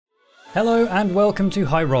Hello and welcome to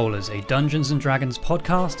High Rollers, a Dungeons & Dragons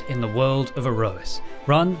podcast in the world of Aerois.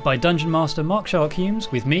 Run by Dungeon Master Mark Shark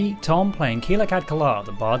Humes, with me, Tom, playing Keelak Adkalar,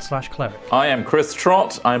 the Bard/Cleric. I am Chris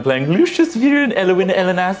Trott, I'm playing Lucius Viren Elwin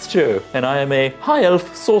Elenastro, and I am a High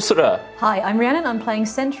Elf Sorcerer. Hi, I'm Rhiannon, I'm playing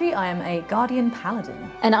Sentry, I am a Guardian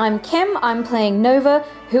Paladin. And I'm Kim, I'm playing Nova,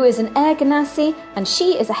 who is an Air Ganassi, and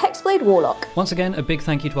she is a Hexblade Warlock. Once again, a big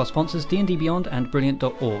thank you to our sponsors D&D Beyond and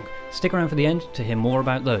Brilliant.org. Stick around for the end to hear more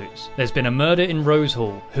about those. There's been a murder in Rose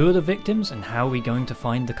Hall. Who are the victims and how are we going to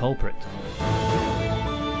find the culprit?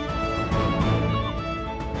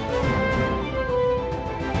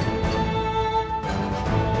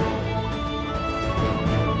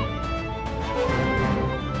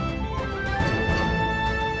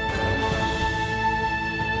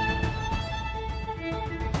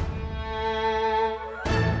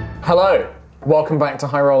 Hello, welcome back to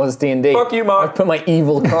High Rollers D&D. Fuck you, Mark. I've put my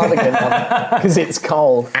evil cardigan on because it's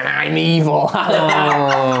cold and I'm evil.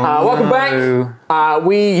 Welcome back.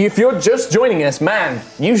 If you're just joining us, man,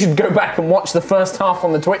 you should go back and watch the first half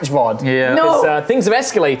on the Twitch VOD. Yeah. Because things have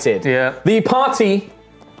escalated. Yeah. The party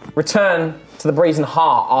return to the Brazen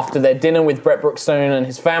Heart after their dinner with Brett Brookstone and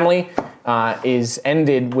his family is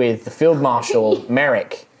ended with the Field Marshal,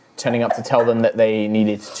 Merrick, turning up to tell them that they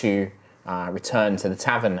needed to return to the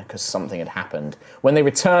tavern because something had happened. When they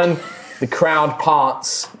return, the crowd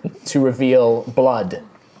parts to reveal blood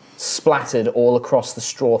splattered all across the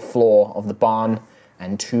straw floor of the barn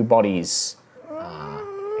and two bodies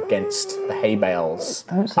against the hay bales.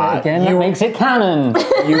 Don't say it again, that makes it canon.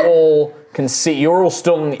 You all can see, you're all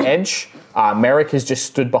still on the edge. Merrick has just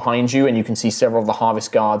stood behind you and you can see several of the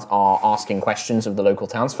harvest guards are asking questions of the local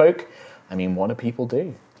townsfolk. I mean, what do people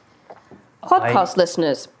do? Podcast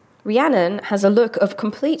listeners, Rhiannon has a look of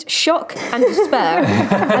complete shock and despair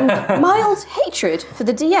and mild hatred for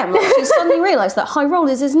the DM. Like she suddenly realised that High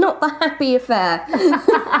Rollers is not the happy affair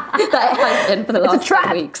that it has been for the last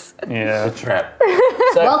 2 weeks. Yeah. A trap.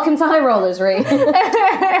 So, Welcome to High Rollers, Rhi.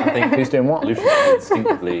 I think who's doing what? Lucius will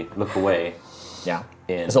instinctively look away. Yeah.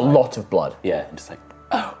 There's a lot of blood. Yeah, and just like,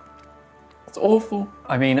 oh, that's awful.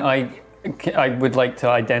 I mean, I would like to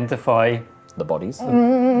identify The bodies.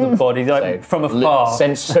 the bodies from afar.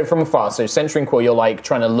 So from afar. So Sentry and Quill, you're like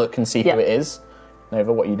trying to look and see who it is.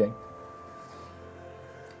 Nova, what are you doing?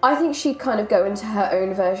 I think she'd kind of go into her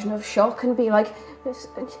own version of shock and be like,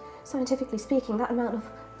 scientifically speaking, that amount of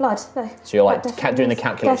blood. So you're like doing the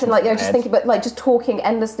calculations. Like, in just your thinking, head. but like just talking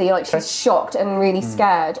endlessly, like she's shocked and really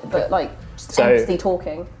scared, but like just endlessly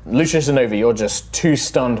talking. Lucius and Nova, you're just too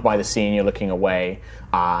stunned by the scene. You're looking away.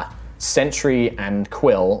 Sentry and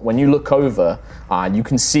Quill, when you look over, you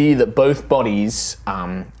can see that both bodies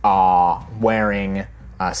are wearing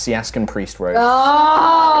Siaskan priest robes.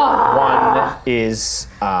 Oh! One is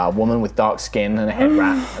a woman with dark skin and a head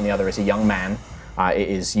wrap, and the other is a young man. It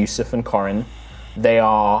is Yusuf and Corin. They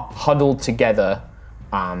are huddled together.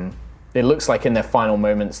 It looks like in their final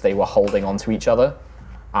moments they were holding onto each other.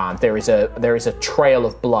 There is a trail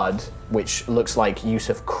of blood, which looks like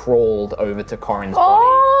Yusuf crawled over to Corin's body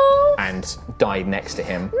and died next to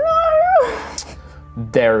him. No!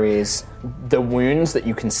 There is the wounds that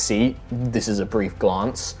you can see. This is a brief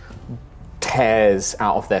glance. Tears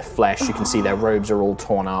out of their flesh. You can see their robes are all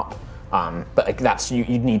torn up. But that's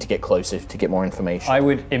you'd need to get closer to get more information. I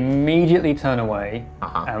would immediately turn away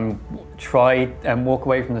and try and walk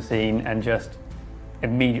away from the scene and just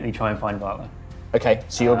immediately try and find Vala. Okay,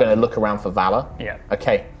 so you're going to look around for Valor? Yeah.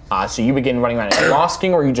 Okay, so you begin running around. Are you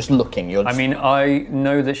asking or are you just looking? I mean, I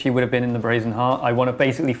know that she would have been in the Brazen Heart. I want to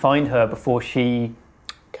basically find her before she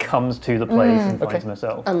comes to the place and finds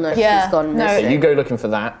herself. Unless she's gone missing. So you go looking for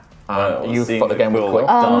that. You follow again with Quill.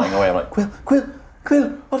 Dying away. I'm like, Quill,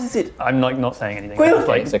 what is it? I'm like not saying anything. Quill! I'm just,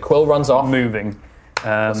 like, So Quill runs off. moving.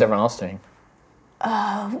 What's everyone else doing?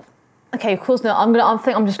 Okay, of course not. I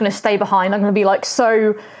think I'm just going to stay behind. I'm going to be like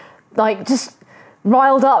so, like just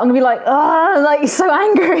riled up. I'm going to be like, like so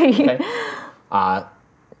angry. Okay.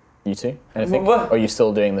 You two? Anything? What? Or are you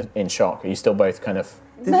still doing in shock? Are you still both kind of...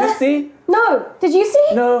 Did you see? No! Did you see?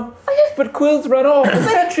 No. But Quill's run off. The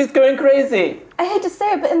sentry's going crazy. I hate to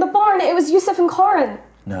say it, but in the barn it was Yusuf and Corin.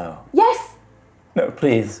 No. Yes! No,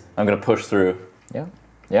 please. I'm going to push through.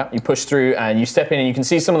 Yeah, you push through and you step in and you can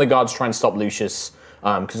see some of the guards trying to stop Lucius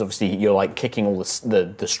because obviously you're like kicking all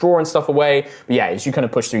the straw and stuff away. But yeah, as you kind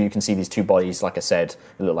of push through, you can see these two bodies. Like I said,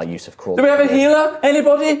 they look like Yusuf crawled. Do we have a healer?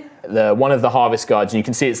 Anybody? One of the harvest guards, and you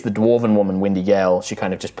can see it's the dwarven woman, Windy Gale. She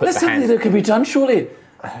kind of just puts There's the hand. something that can be done, surely.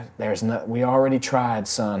 There's no. We already tried,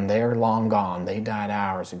 son. They're long gone. They died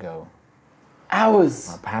hours ago.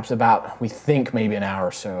 Hours. Perhaps about, we think maybe an hour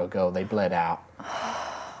or so ago, they bled out.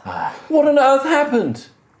 What on earth happened?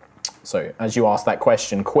 So as you ask that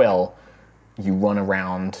question, Quill, you run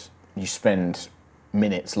around, you spend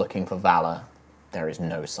minutes looking for Vala. There is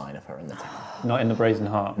no sign of her in the town. Not in the Brazen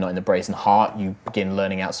Heart. Not in the Brazen Heart. You begin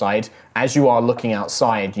learning outside. As you are looking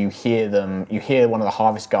outside, you hear one of the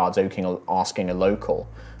harvest guards asking a local,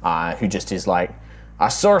 who just is like, I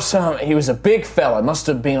saw he was a big fella, must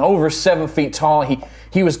have been over 7 feet tall.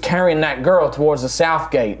 He was carrying that girl towards the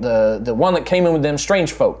south gate, the one that came in with them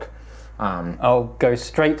strange folk. I'll go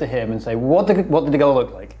straight to him and say, what did the girl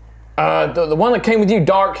look like? The one that came with you,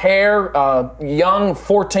 dark hair, young,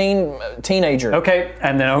 14, teenager. Okay,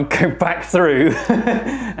 and then I'll go back through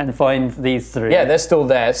and find these three. Yeah, they're still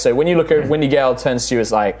there. So when you look at Windy Gale turns to you,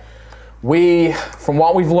 it's like, from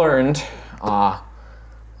what we've learned,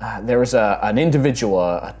 there was an individual,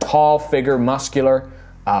 a tall figure, muscular,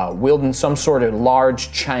 wielding some sort of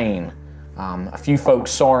large chain. A few folks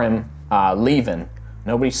saw him leaving.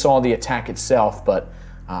 Nobody saw the attack itself, but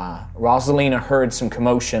Rosalina heard some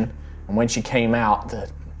commotion, and when she came out, the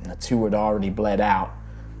two had already bled out.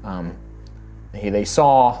 They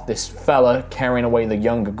saw this fella carrying away the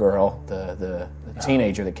younger girl, the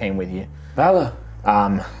teenager that came with you. Vala.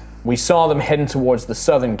 We saw them heading towards the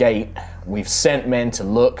southern gate. We've sent men to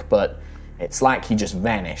look, but it's like he just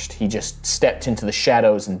vanished. He just stepped into the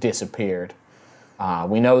shadows and disappeared.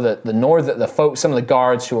 We know that some of the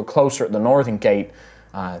guards who were closer at the northern gate,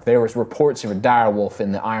 there was reports of a direwolf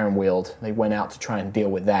in the Ironweald. They went out to try and deal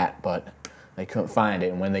with that, but they couldn't find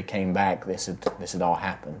it. And when they came back, this had all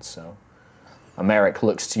happened. So Merrick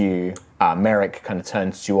looks to you. Merrick kind of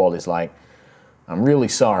turns to you all. Is like, I'm really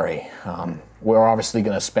sorry. We're obviously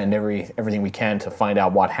going to spend everything we can to find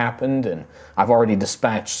out what happened, and I've already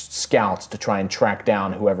dispatched scouts to try and track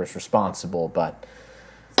down whoever's responsible, but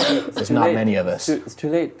there's not many of us. It's too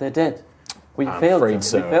late. They're dead. We failed them.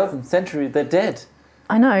 So. We failed them. Century. They're dead.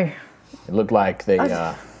 I know. It looked like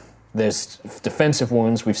there's defensive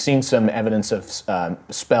wounds. We've seen some evidence of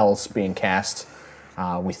spells being cast.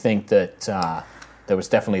 We think that there was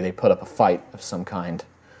definitely, they put up a fight of some kind.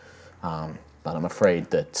 But I'm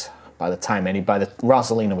afraid that by the time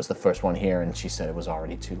Rosalina was the first one here, and she said it was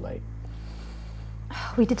already too late.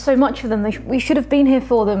 We did so much for them. We should have been here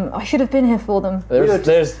for them. I should have been here for them. There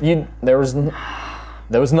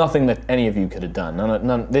was nothing that any of you could have done.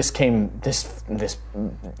 This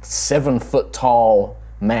 7 foot tall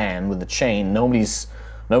man with a chain. Nobody's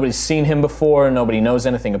seen him before. Nobody knows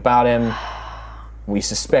anything about him. We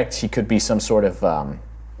suspect he could be some sort of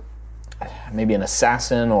maybe an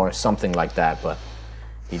assassin or something like that, but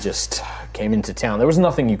he just came into town. There was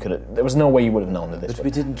nothing there was no way you would have known that this. But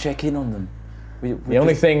we didn't check in on them. The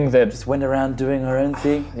only thing that just went around doing our own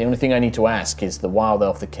thing. The only thing I need to ask is the wild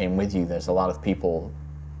elf that came with you. There's a lot of people.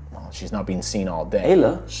 Well, she's not been seen all day.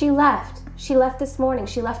 Ayla? She left. She left this morning.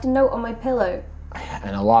 She left a note on my pillow.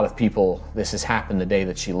 And a lot of people. This has happened the day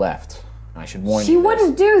that she left. I should warn you. She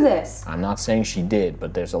wouldn't do this. I'm not saying she did,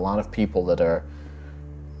 but there's a lot of people that are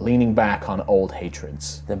leaning back on old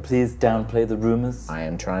hatreds. Then please downplay the rumors. I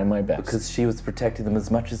am trying my best. Because she was protecting them as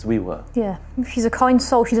much as we were. Yeah, if she's a kind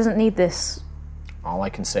soul, she doesn't need this. All I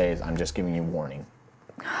can say is I'm just giving you warning.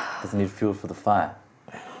 Doesn't need fuel for the fire.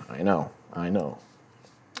 I know.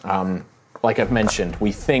 Like I've mentioned,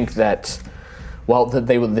 we think that,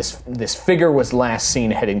 this figure was last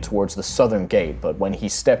seen heading towards the southern gate, but when he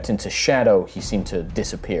stepped into shadow, he seemed to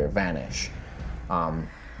disappear, vanish.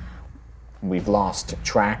 We've lost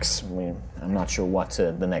tracks. I'm not sure what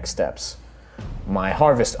the next steps. I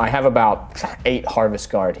have about 8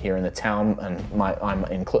 harvest guard here in the town, and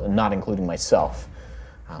I'm not including myself.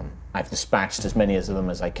 I've dispatched as many of them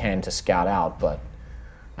as I can to scout out, but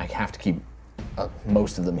I have to keep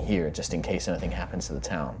most of them here just in case anything happens to the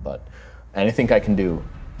town. But anything I can do,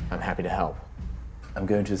 I'm happy to help. I'm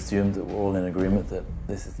going to assume that we're all in agreement that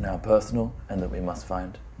this is now personal and that we must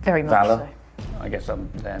find Very much Vala. so. I guess I'm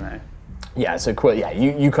there now. Yeah, so Quill,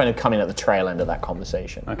 you kind of come in at the trail end of that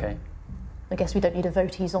conversation. Okay. I guess we don't need a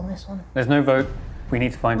votees on this one. There's no vote. We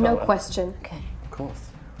need to find No Vala. question. Okay. Of course.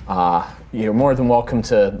 You're more than welcome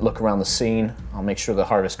to look around the scene. I'll make sure the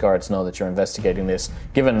harvest guards know that you're investigating this.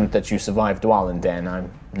 Given that you survived Dwalin Den,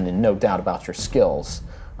 I'm in no doubt about your skills.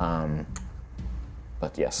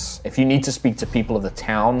 But yes, if you need to speak to people of the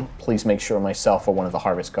town, please make sure myself or one of the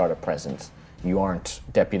harvest guard are present. You aren't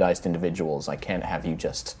deputized individuals. I can't have you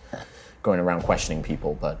just going around questioning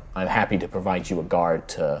people, but I'm happy to provide you a guard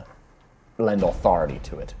to lend authority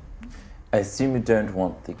to it. I assume you don't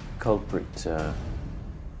want the culprit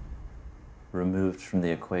removed from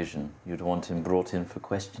the equation. You'd want him brought in for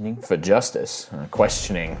questioning? For justice.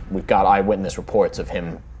 Questioning. We've got eyewitness reports of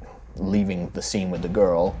him leaving the scene with the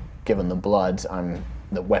girl, given the blood,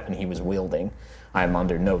 the weapon he was wielding. I'm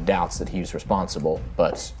under no doubts that he's responsible,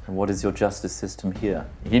 but And what is your justice system here?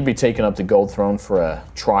 he'd be taken up to Gold Throne for a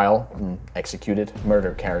trial and executed.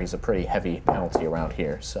 Murder carries a pretty heavy penalty around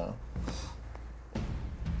here, so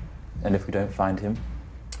And if we don't find him?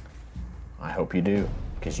 I hope you do,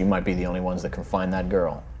 because you might be the only ones that can find that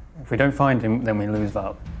girl. If we don't find him, then we lose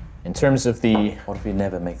Val. In terms of the What if he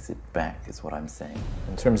never makes it back, is what I'm saying.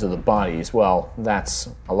 bodies, well, that's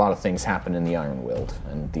a lot of things happen in the Iron Wild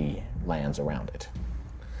and the lands around it.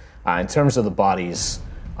 In terms of the bodies,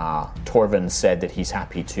 Torvin said that he's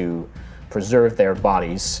happy to preserve their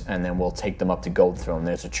bodies, and then we'll take them up to Gold Throne.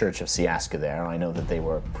 There's a church of Siaska there. I know that they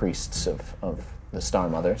were priests of the Star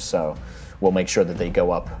Mother, so we'll make sure that they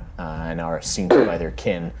go up and are seen by their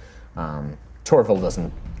kin.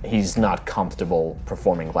 Torvil he's not comfortable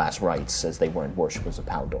performing last rites as they weren't worshippers of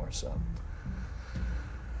Paldor, so.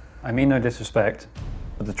 I mean no disrespect,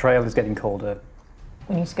 but the trail is getting colder.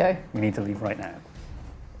 We need to go. We need to leave right now.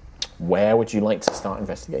 Where would you like to start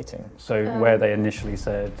investigating? So where they initially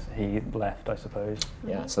said he left, I suppose.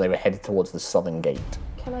 Yeah, so they were headed towards the southern gate.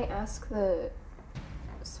 Can I ask the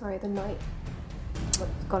knight?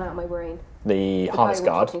 What's gone out of my brain? The guy harvest we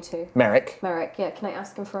were guard, talking to. Merrick. Merrick, yeah. Can I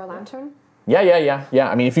ask him for a lantern? Yeah.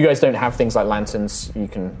 I mean, if you guys don't have things like lanterns,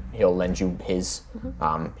 he'll lend you his.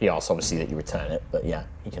 He asks, obviously, that you return it, but yeah,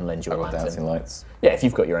 he can lend you a lantern. Dancing lights. Yeah, if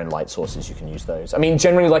you've got your own light sources, you can use those. I mean,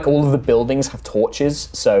 generally, like, all of the buildings have torches,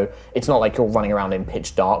 so it's not like you're running around in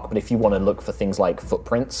pitch dark, but if you want to look for things like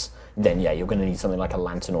footprints, then yeah, you're going to need something like a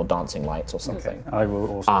lantern or dancing lights or something. I will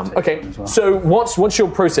also take Okay, one as well. so what's your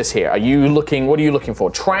process here? What are you looking for?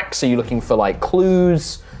 Tracks? Are you looking for, like,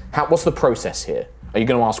 clues? What's the process here? Are you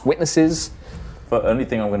going to ask witnesses? The only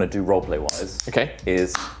thing I'm going to do roleplay-wise Okay.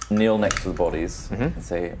 is kneel next to the bodies and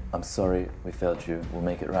say, I'm sorry, we failed you, we'll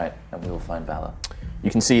make it right, and we will find Valor. You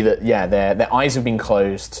can see that, yeah, their eyes have been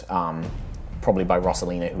closed, probably by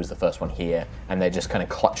Rosalina, who was the first one here, and they're just kind of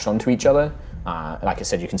clutched onto each other. Like I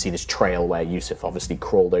said, you can see this trail where Yusuf obviously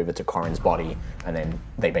crawled over to Corin's body, and then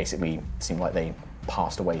they basically seem like they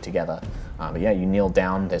passed away together. But yeah, you kneel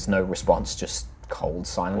down, there's no response, just cold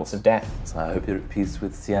silence of death. So I hope you're at peace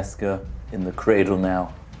with Siaska in the cradle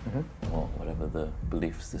now, or whatever the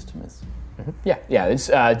belief system is. Yeah. It's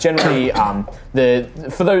generally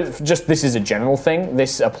this is a general thing.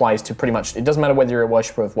 This applies to pretty much. It doesn't matter whether you're a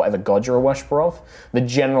worshipper of whatever god you're a worshipper of. The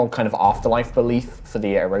general kind of afterlife belief for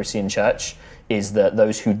the Aerosian Church is that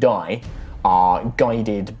those who die are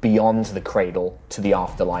guided beyond the cradle to the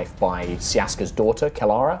afterlife by Siaska's daughter,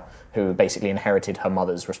 Kelara, who basically inherited her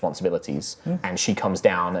mother's responsibilities, and she comes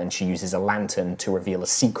down and she uses a lantern to reveal a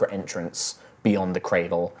secret entrance beyond the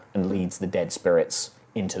cradle and leads the dead spirits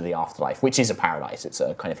into the afterlife, which is a paradise. It's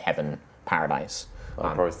a kind of heaven paradise.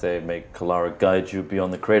 I'd probably say make Kalara guide you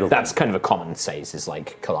beyond the cradle. That's kind of a common say's, is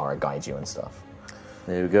like Kalara guides you and stuff.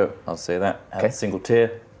 There we go, I'll say that. Add Okay. a single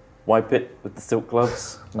tear, wipe it with the silk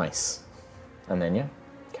gloves, Nice. And then, yeah,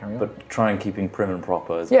 carry on. but try and keeping prim and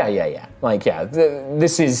proper as well. Yeah. Like, yeah,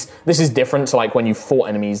 this is different to like when you fought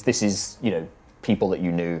enemies. This is, people that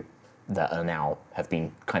you knew that are now have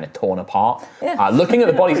been kind of torn apart. Yeah. Looking at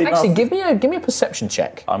the bodies. Actually, give me a perception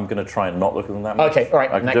check. I'm going to try and not look at them that much. Okay, all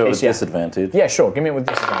right, I in can that do it case, with yeah. disadvantage. Yeah, sure. Give me it with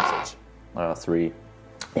disadvantage. 3.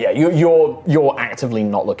 Yeah, you're actively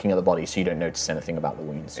not looking at the body, so you don't notice anything about the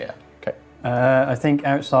wounds. Yeah. Okay. I think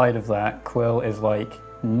outside of that, Quill is like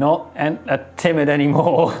not timid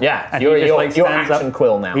anymore. Yeah, And you're he just, like, stands action up-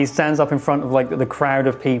 Quill now. He stands up in front of like the crowd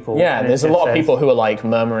of people. Yeah, and it there's a just lot of says, people who are like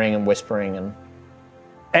murmuring and whispering and.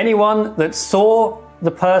 Anyone that saw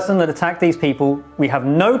the person that attacked these people, we have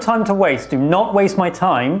no time to waste. Do not waste my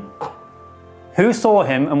time. Who saw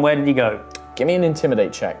him and where did he go? Give me an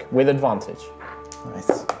intimidate check with advantage.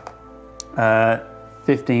 Nice.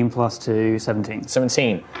 15 plus 2, 17.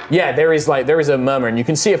 17. Yeah, there is a murmur, and you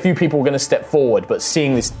can see a few people are going to step forward, but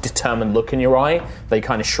seeing this determined look in your eye, they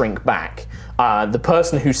kind of shrink back. The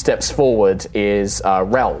person who steps forward is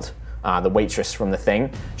Reld, the waitress from the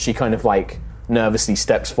thing. She kind of like nervously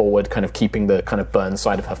steps forward, kind of keeping the kind of burned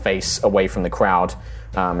side of her face away from the crowd,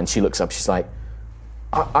 and she looks up. She's like,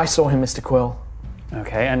 I saw him, Mr. Quill.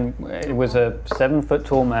 Okay, and it was a 7-foot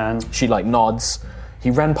tall man. She like nods. He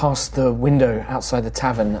ran past the window outside the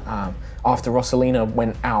tavern after Rosalina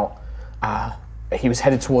went out. He was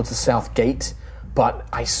headed towards the south gate, but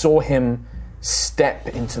I saw him step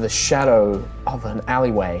into the shadow of an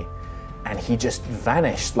alleyway, and he just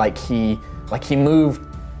vanished. Like he moved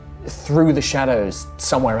through the shadows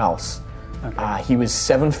somewhere else. Okay. He was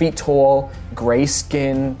 7 feet tall, grey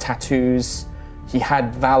skin, tattoos. He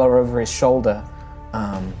had Valor over his shoulder.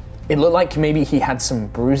 It looked like maybe he had some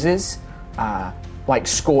bruises. like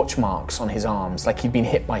scorch marks on his arms, like he'd been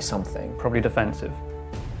hit by something. Probably defensive.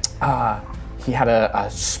 He had a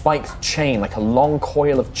spiked chain, like a long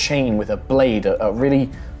coil of chain with a blade,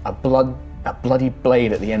 a bloody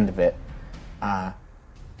blade at the end of it.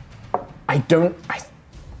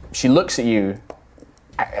 She looks at you.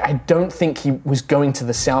 I don't think he was going to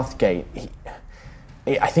the south gate.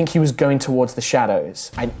 I think he was going towards the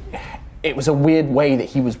shadows. It was a weird way that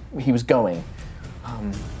he was going.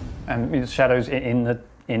 And shadows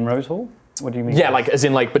in Rose Hall? What do you mean? Yeah, like as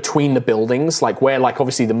in like between the buildings, like where like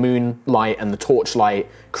obviously the moonlight and the torchlight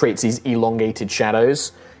creates these elongated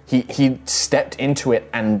shadows. He stepped into it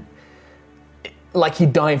and like he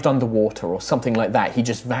dived underwater or something like that. He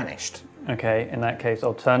just vanished. Okay, in that case,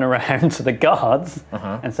 I'll turn around to the guards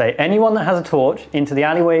and say, anyone that has a torch into the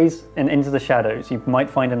alleyways and into the shadows, you might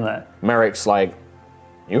find him there. Merrick's like,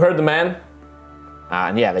 you heard the man?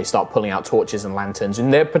 And yeah, they start pulling out torches and lanterns.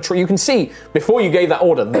 And they're you can see, before you gave that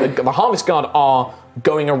order, the Harvest Guard are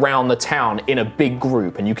going around the town in a big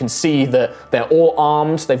group. And you can see that they're all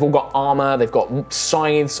armed. They've all got armor. They've got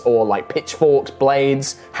scythes or like pitchforks,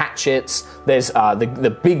 blades, hatchets. There's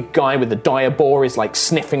the big guy with the dire boar is like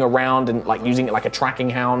sniffing around and like using it like a tracking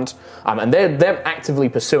hound. And they're actively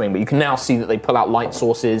pursuing. But you can now see that they pull out light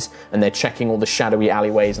sources and they're checking all the shadowy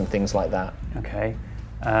alleyways and things like that. Okay.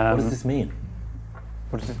 What does this mean?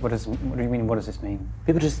 What do you mean, what does this mean?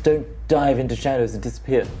 People just don't dive into shadows and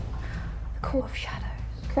disappear. Core of shadows.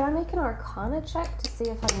 Could I make an Arcana check to see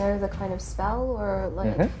if I know the kind of spell or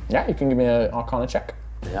like? Yeah, you can give me an Arcana check.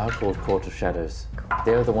 They are called Court of Shadows.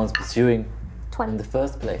 They're the ones pursuing 20. in the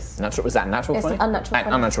first place. Was that natural 20? It's unnatural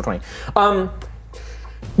 20. Unnatural 20.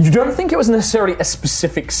 You don't think it was necessarily a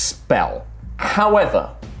specific spell.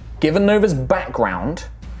 However, given Nova's background,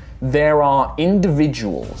 there are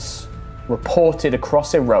individuals reported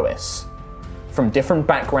across Aerois from different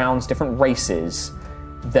backgrounds, different races,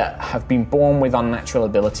 that have been born with unnatural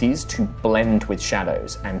abilities to blend with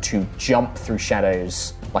shadows and to jump through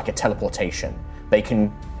shadows like a teleportation. They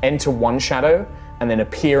can enter one shadow and then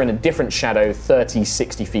appear in a different shadow 30,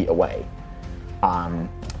 60 feet away.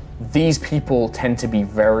 These people tend to be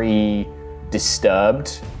very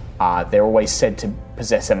disturbed. They're always said to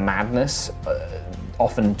possess a madness,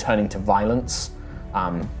 often turning to violence.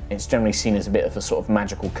 It's generally seen as a bit of a sort of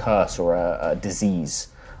magical curse or a disease,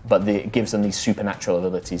 but it gives them these supernatural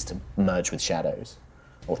abilities to merge with shadows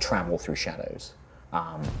or travel through shadows.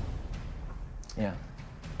 Yeah.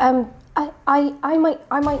 I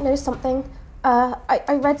might know something.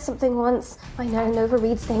 I read something once. I know Nova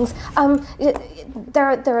reads things. There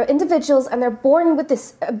are individuals and they're born with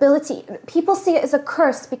this ability. People see it as a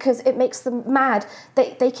curse because it makes them mad.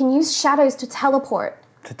 They can use shadows to teleport.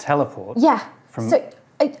 To teleport? Yeah. From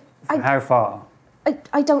how far?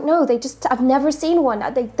 I don't know. I've never seen one.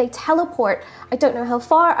 They teleport. I don't know how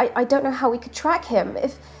far. I don't know how we could track him.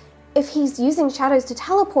 If he's using shadows to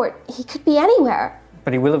teleport, he could be anywhere.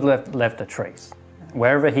 But he will have left a trace.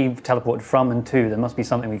 Wherever he teleported from and to, there must be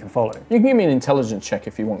something we can follow. You can give me an intelligence check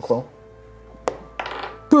if you want, Quill.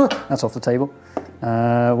 That's off the table.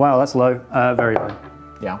 Wow, that's low. Very low.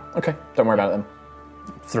 Yeah, okay. Don't worry about it then.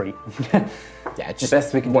 3. Yeah, The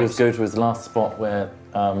best we can do is go to his last spot where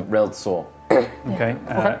Reld saw. Okay.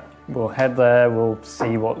 We'll head there. We'll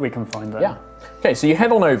see what we can find there. Yeah. Okay, so you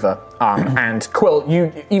head on over, and Quill,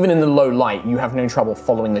 you even in the low light, you have no trouble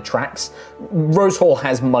following the tracks. Rose Hall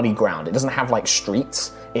has muddy ground. It doesn't have like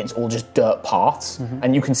streets. It's all just dirt paths,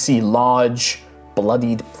 and you can see large,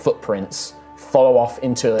 bloodied footprints follow off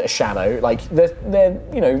into a shadow. Like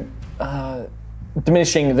they're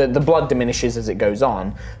diminishing. The blood diminishes as it goes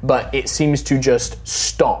on, but it seems to just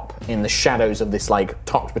stop in the shadows of this like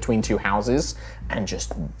tucked between two houses and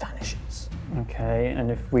just vanishes. Okay,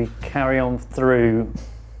 and if we carry on through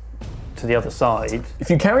to the other side... If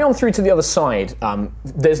you carry on through to the other side,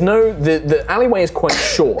 there's no... The alleyway is quite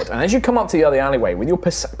short, and as you come up to the other alleyway, with your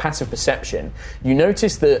passive perception, you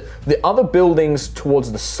notice that the other buildings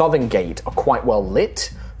towards the southern gate are quite well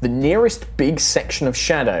lit. The nearest big section of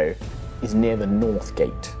shadow is near the north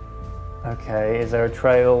gate. Okay, is there a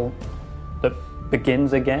trail that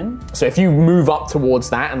begins again? So if you move up towards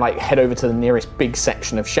that and like head over to the nearest big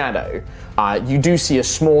section of shadow, you do see a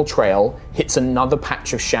small trail, hits another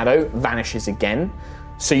patch of shadow, vanishes again.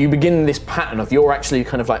 So you begin this pattern of you're actually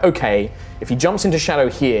kind of like, okay, if he jumps into shadow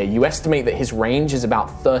here, you estimate that his range is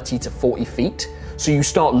about 30 to 40 feet. So you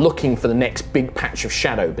start looking for the next big patch of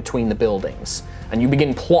shadow between the buildings. And you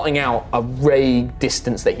begin plotting out a vague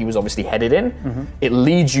distance that he was obviously headed in. Mm-hmm. It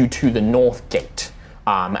leads you to the north gate.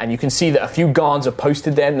 And you can see that a few guards are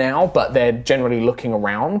posted there now, but they're generally looking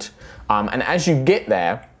around. And as you get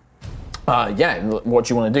there, what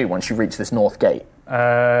do you want to do once you reach this north gate?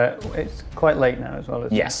 It's quite late now as well.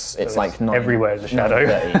 Yes, it? it's So like 9. everywhere is a shadow.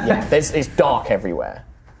 9:30. Yeah, it's dark everywhere.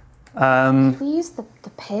 We use the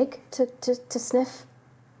pig to sniff.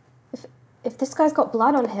 If this guy's got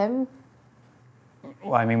blood on him,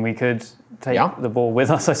 Well, I mean, we could take Yeah. the boar with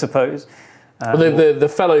us, I suppose. Well, the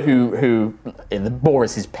fellow who the boar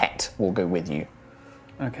is his pet will go with you.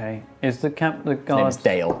 Okay. Is the His name guard? is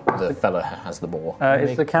Dale. The fellow who has the boar.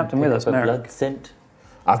 Is the captain with us, A Merrick? blood scent.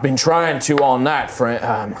 I've been trying to all night.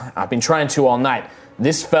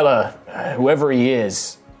 This fella, whoever he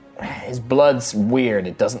is, his blood's weird.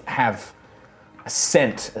 It doesn't have a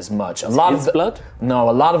scent as much. A lot His of the blood? No,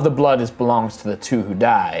 a lot of the blood belongs to the two who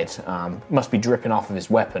died. Must be dripping off of his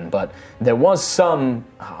weapon, but there was some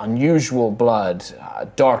unusual blood,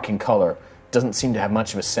 dark in color. Doesn't seem to have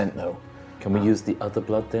much of a scent though. Can we use the other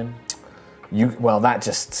blood then? That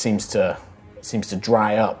just seems to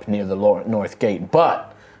dry up near the north gate.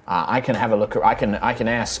 But I can have a look. I can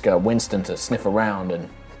ask Winston to sniff around and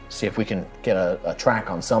see if we can get a track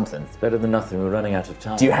on something. It's better than nothing. We're running out of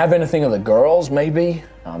time. Do you have anything of the girls, maybe?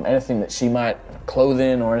 Anything that she might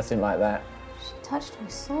clothing or anything like that? she touched my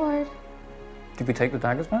sword. Did we take the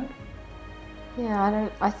daggers back? Yeah,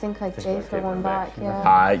 I think I gave her gave one them back. back,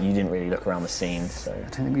 Yeah. You didn't really look around the scene, so. I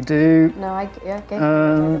don't think we do. No, I gave her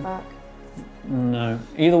the dagger back. No.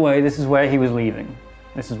 Either way, this is where he was leaving.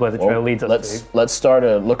 This is where the trail leads us to. Let's start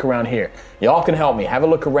a look around here. Y'all can help me. Have a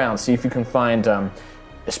look around. See if you can find,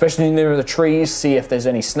 especially near the trees, see if there's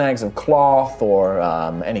any snags of cloth or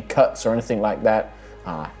any cuts or anything like that.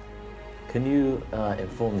 Can you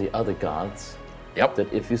inform the other guards Yep.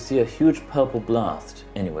 that if you see a huge purple blast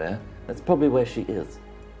anywhere, that's probably where she is.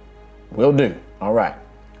 Will do. All right.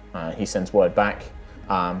 He sends word back.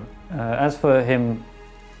 As for him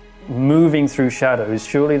moving through shadows,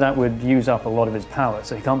 surely that would use up a lot of his power,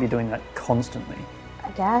 so he can't be doing that constantly. I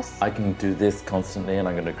guess. I can do this constantly, and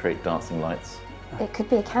I'm going to create dancing lights. It could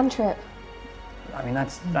be a cantrip. I mean,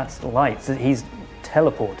 that's light. So he's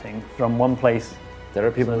teleporting from one place. There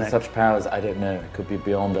are people So with next. such powers, I don't know. It could be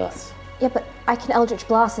beyond us. Yeah, but I can Eldritch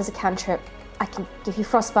Blast as a cantrip. I can give you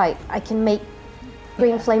Frostbite. I can make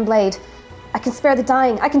Green Flame Blade. I can spare the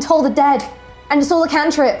dying. I can toll the dead. And it's all a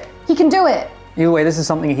cantrip. He can do it. Either way, this is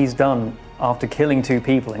something he's done after killing 2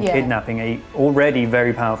 people and Yeah. kidnapping a already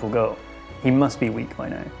very powerful girl. He must be weak by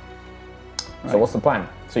now. So what's the plan?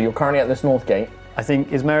 So you're currently at this north gate. I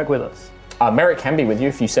think, is Merrick with us? Merrick can be with you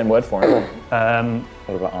if you send word for him.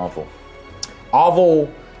 What about Arvel? Arvel,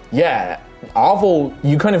 yeah. Arvel,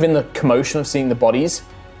 you kind of in the commotion of seeing the bodies,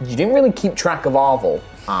 you didn't really keep track of Arvel.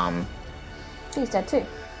 He's dead too.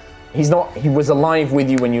 He was alive with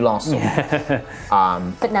you when you last saw him.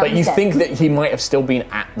 But now But you he's dead. think that he might have still been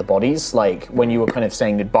at the bodies? Like, when you were kind of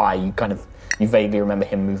saying goodbye, you vaguely remember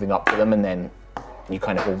him moving up to them, and then you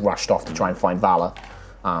kind of all rushed off to try and find Vala.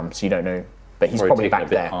 So you don't know. But he's Probably probably taking a back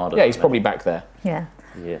bit there. harder Yeah, he's than probably back there. Yeah.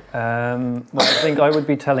 Yeah. Well, I think I would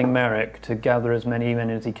be telling Merrick to gather as many men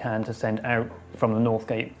as he can to send out from the north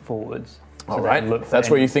gate forwards. So All they right. can look for That's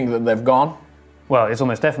where any- you think that they've gone? Well, it's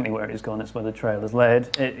almost definitely where he's gone. It's where the trail has led.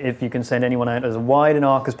 If you can send anyone out as wide an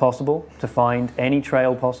arc as possible to find any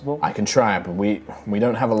trail possible. I can try, but we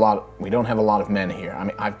don't have a lot. We don't have a lot of men here. I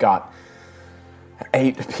mean, I've got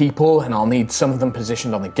 8 people, and I'll need some of them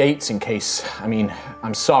positioned on the gates in case. I mean,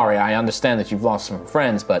 I'm sorry. I understand that you've lost some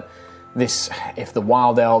friends, but if the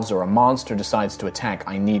wild elves or a monster decides to attack,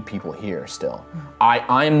 I need people here still.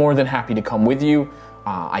 I am more than happy to come with you.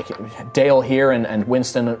 Dale here and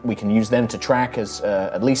Winston, we can use them to track as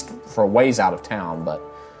at least for a ways out of town. But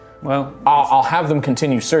Well, I'll have them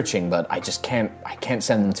continue searching. But I just can't. I can't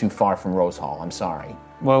send them too far from Rose Hall. I'm sorry.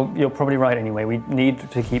 well, you're probably right anyway. We need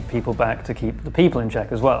to keep people back to keep the people in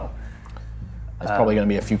check as well. There's probably going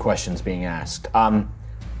to be a few questions being asked.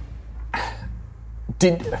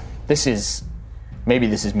 Maybe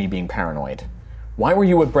this is me being paranoid. Why were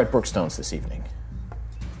you at Brett Brookstone's this evening?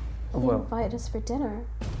 He invited us for dinner.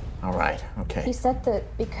 All right. Okay. He said that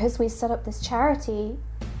because we set up this charity,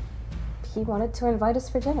 he wanted to invite us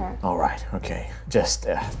for dinner. All right. Okay. Just.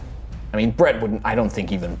 I mean, Brett wouldn't. I don't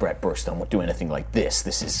think even Brett Brookstone would do anything like this.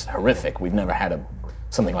 This is horrific. We've never had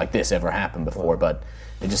something like this ever happen before. But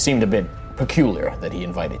it just seemed a bit peculiar that he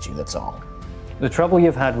invited you. That's all. The trouble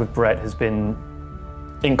you've had with Brett has been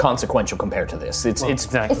Inconsequential compared to this. It's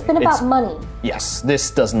exactly. It's been about money. yes.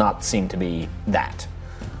 This does not seem to be that.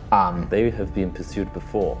 They have been pursued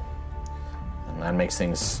before. And that makes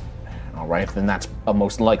things all right. Then that's a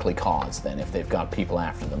most likely cause. Then, if they've got people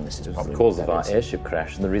after them, this is It's probably the cause what of that our is. airship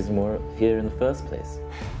crash and the reason we're here in the first place.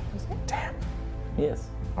 Damn. Yes.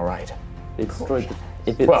 All right. They destroyed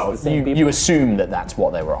If it's Well, the same people. you assume that that's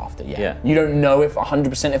what they were after, Yeah. You don't know if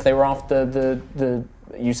 100% if they were after the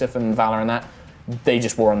Yusuf and Valor and that. They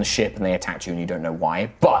just were on the ship and they attacked you and you don't know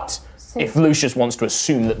why. But if Lucius wants to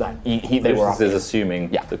assume that they were Lucius after is him, assuming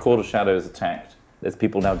Yeah. the Court of Shadows attacked. There's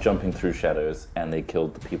people now jumping through shadows, and they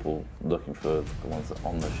killed the people looking for the ones that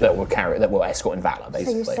on the ship. that were escorting Valor, So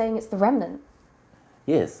basically. you're saying it's the remnant?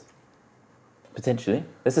 Yes. Potentially.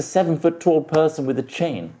 There's a 7-foot tall person with a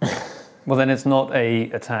chain. Well, then it's not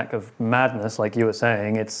a attack of madness like you were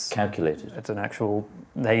saying. It's Calculated. an actual.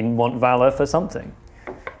 They want valor for something.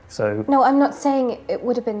 So. No, I'm not saying it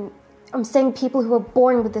would have been. I'm saying people who are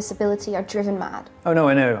born with this ability are driven mad. Oh no,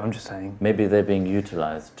 I know. I'm just saying. Maybe they're being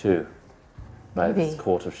utilized too by Maybe. this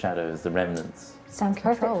Court of Shadows, the remnants. Sound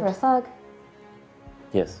Perfect for a controlled. thug.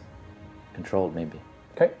 Yes. Controlled, maybe.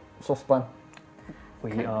 Okay, what's the plan?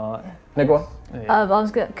 We are. No, go on. I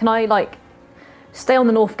was gonna, can I like stay on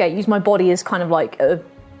the north gate? Use my body as kind of like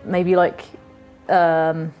maybe like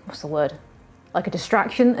what's the word? Like a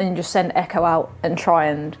distraction, and just send Echo out and try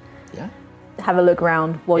and Yeah. have a look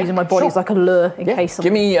around while using my body sure. as like a lure in case.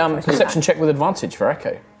 Give me something- perception check with advantage for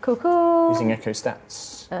Echo, Cool. using Echo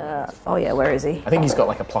stats. Oh yeah, where is he? I think he's got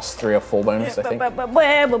like a +3 or 4 bonus, I think.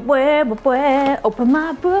 Where? Open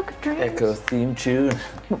my book of dreams. Echo theme tune.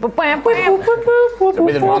 So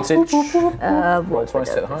with advantage, roll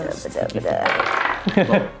twice to the highest.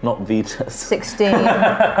 Not Vitas. 16,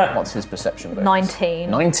 What's his perception bonus? 19.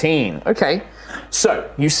 19. Okay. So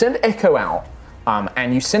you send Echo out,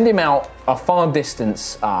 and you send him out a far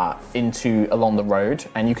distance along the road,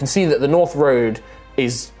 and you can see that the North Road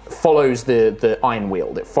follows the Iron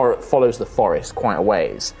Weald. It follows the forest quite a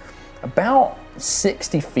ways. About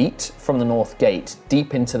 60 feet from the North Gate,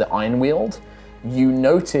 deep into the Iron Weald, you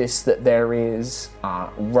notice that there is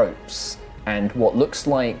ropes and what looks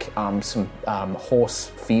like some horse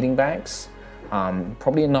feeding bags,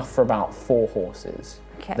 probably enough for about 4 horses.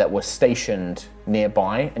 Okay. That were stationed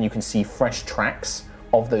nearby, and you can see fresh tracks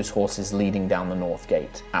of those horses leading down the North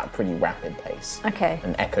Gate at a pretty rapid pace. Okay.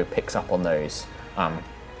 And Echo picks up on those,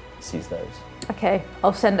 sees those. Okay,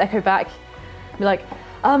 I'll send Echo back. Be like,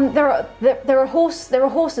 there are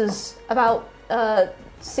horses about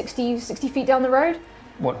 60 feet down the road.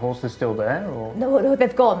 What horse is still there? Or No,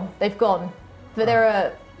 they've gone. But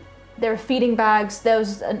there are feeding bags.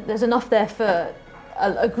 There's enough there for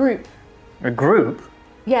a group. a group?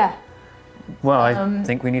 Yeah. Well, I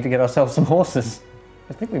think we need to get ourselves some horses.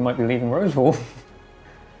 I think we might be leaving Rosewall.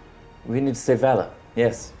 We need to save Valor.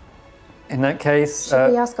 Yes. In that case,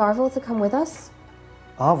 Should we ask Arvel to come with us?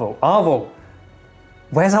 Arvel.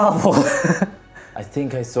 Where's Arvel? I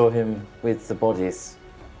think I saw him with the bodies.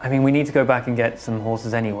 I mean, we need to go back and get some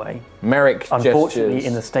horses anyway. Merrick Unfortunately, gestures.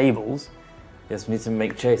 in the stables. Yes, we need to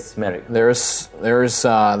make chase, Merrick. There's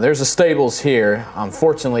a stables here.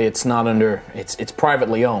 Unfortunately, it's not under. It's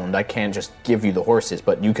privately owned. I can't just give you the horses,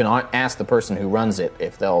 but you can ask the person who runs it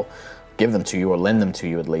if they'll give them to you or lend them to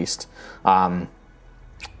you at least.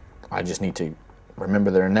 I just need to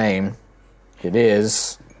remember their name. It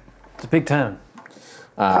is It's a big town.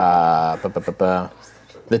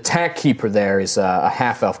 the tag keeper there is a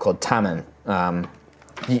half elf called Taman.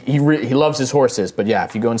 He loves his horses, but yeah,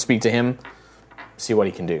 if you go and speak to him, see what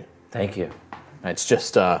he can do. Thank you. It's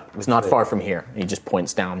just, it's not far from here. He just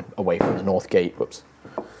points down away from the North Gate. Whoops.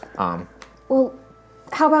 Well,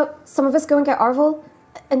 how about some of us go and get Arvel,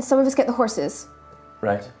 and some of us get the horses?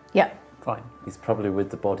 Right. Yeah. Fine. He's probably with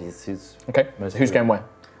the bodies. Okay, who's going where?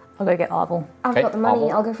 I'll go get Arvel. I've Okay, got the money.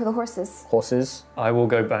 Arvel. I'll go for the horses. Horses, I will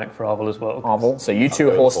go back for Arvel as well. Arvel. So you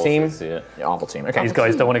two, Go horse horses, team. yeah. Yeah, Arvel team. Okay. These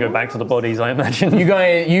guys don't want to go back to the bodies, I imagine.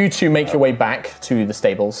 You two make your way back to the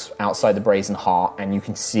stables outside the Brazen Heart, and you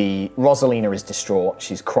can see Rosalina is distraught.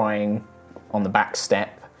 She's crying on the back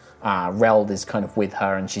step. Reld is kind of with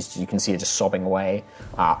her, and you can see her just sobbing away.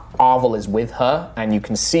 Arvel is with her, and you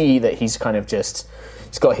can see that he's kind of just.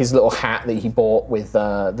 He's got his little hat that he bought with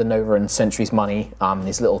the Nova and Sentry's money,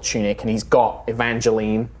 his little tunic, and he's got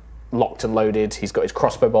Evangeline locked and loaded. He's got his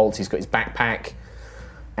crossbow bolts, he's got his backpack,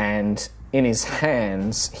 and in his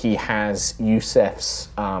hands he has Yusef's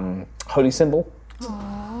holy symbol.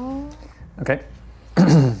 Okay.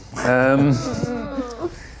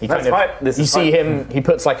 He kind of, you see him, he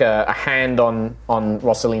puts like a hand on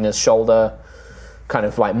Rosalina's shoulder, kind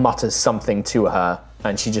of like mutters something to her,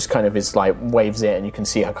 and she just kind of is like, waves it, and you can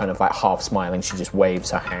see her kind of like half smiling. She just waves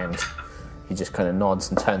her hand. He just kind of nods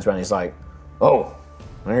and turns around. He's like, "Oh,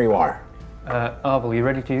 there you are." Arvel, you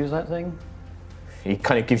ready to use that thing? He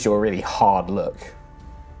kind of gives you a really hard look.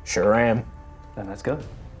 Sure am. Then let's go.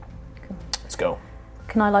 Let's go.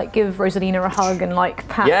 Can I like give Rosalina a hug and like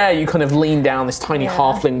pat? Yeah, you kind of lean down, this tiny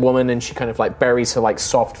halfling woman, and she kind of like buries her like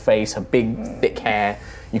soft face, her big thick hair.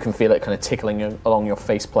 You can feel it kind of tickling along your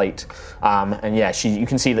faceplate. And yeah, you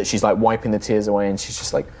can see that she's like wiping the tears away, and she's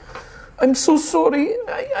just like, I'm so sorry.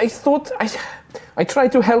 I thought I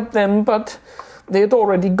tried to help them, but they had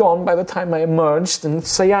already gone by the time I emerged. And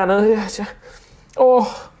Sayana,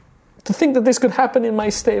 to think that this could happen in my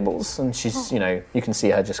stables. And she's, you can see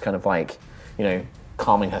her just kind of like,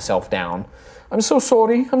 calming herself down. I'm so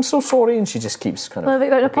sorry. And she just keeps kind of...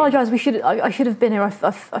 I apologise. I should have been here.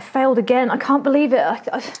 I failed again. I can't believe it.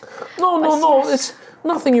 No. It's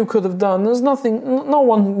nothing you could have done. There's nothing... No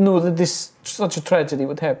one knew that such a tragedy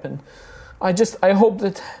would happen. I hope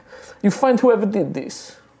that you find whoever did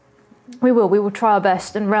this. We will try our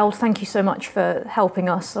best. And Rel, thank you so much for helping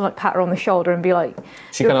us. I like pat her on the shoulder and be like,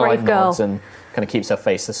 she you're kind a of brave like girl. nods and kind of keeps her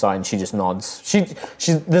face aside, and she just nods.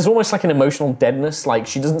 There's almost like an emotional deadness. Like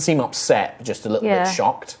she doesn't seem upset, just a little bit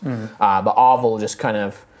shocked. But Arvel just kind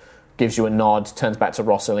of gives you a nod, turns back to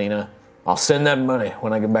Rosalina. I'll send that money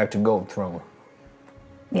when I get back to Gold Throne.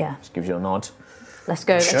 Yeah. Just gives you a nod. Let's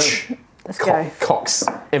go. Let's go. Cox.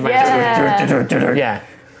 Yeah.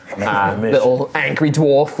 Little angry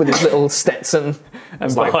dwarf with his little Stetson.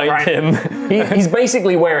 And behind him... He's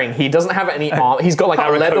basically wearing... He doesn't have any arm. He's got like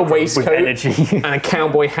a leather waistcoat and a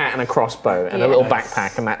cowboy hat and a crossbow and a little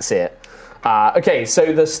backpack, and that's it. Okay,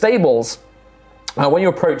 so the stables... when you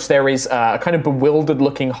approach, there is a kind of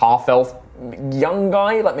bewildered-looking half-elf young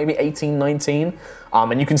guy, like maybe 18, 19.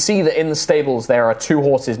 And you can see that in the stables there are 2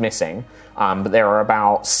 horses missing, but there are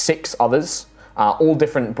about 6 others, all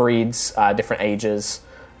different breeds, different ages.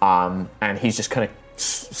 And he's just kind of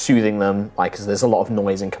soothing them, like, because there's a lot of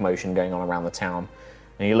noise and commotion going on around the town.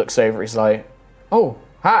 And he looks over, he's like, oh,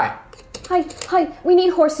 hi. Hi, we need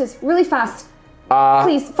horses, really fast.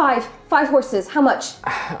 Please, 5 horses, how much?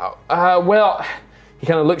 Well, he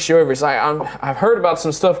kind of looks you over, he's like, I've heard about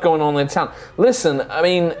some stuff going on in town. Listen, I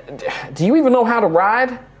mean, do you even know how to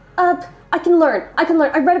ride? I can learn. I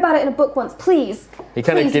read about it in a book once, please. He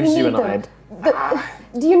kind of gives you an eye.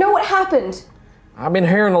 Do you know what happened? I've been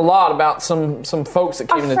hearing a lot about some folks that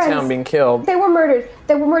came into town being killed. They were murdered.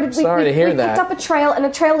 Sorry to hear that. We picked up a trail, and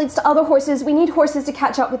a trail leads to other horses. We need horses to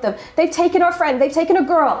catch up with them. They've taken our friend. They've taken a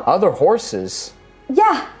girl. Other horses?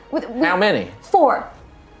 Yeah. How many? 4.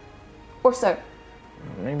 Or so.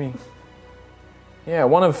 Maybe. Yeah,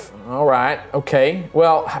 all right, okay.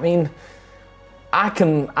 Well, I mean, I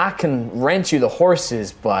can rent you the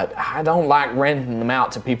horses, but I don't like renting them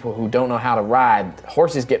out to people who don't know how to ride.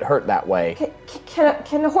 Horses get hurt that way.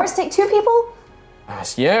 Can a horse take 2 people?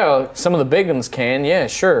 Yeah, some of the big ones can. Yeah,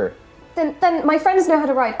 sure. Then my friends know how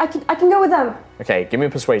to ride. I can go with them. Okay, give me a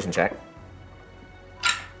persuasion check.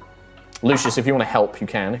 Lucius, if you want to help, you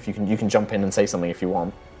can. If you can jump in and say something if you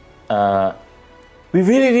want. We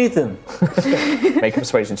really need them. Make a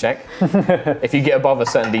persuasion check. If you get above a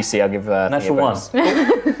certain DC, I'll give natural 1.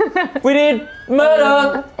 We need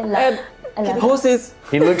murder. 11. Horses.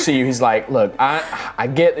 He looks at you. He's like, "Look, I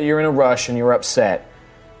get that you're in a rush and you're upset.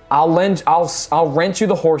 I'll rent you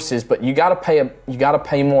the horses, but you gotta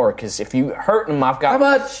pay more, because if you hurt them, I've got..." How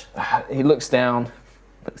much? He looks down,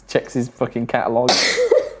 checks his fucking catalog.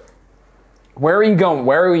 Where are you going?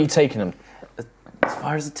 Where are you taking them? As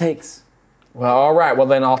far as it takes. Well, all right. Well,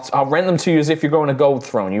 then I'll rent them to you as if you're going to Gold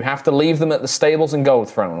Throne. You have to leave them at the stables in Gold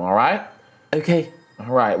Throne. All right? Okay.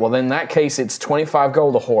 All right. Well, then in that case, it's 25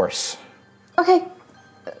 gold a horse. Okay.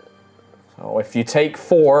 So if you take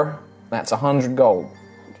 4, that's 100 gold.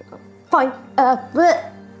 Fine. Yep.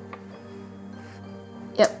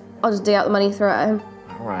 I'll just dig out the money, throw it at him.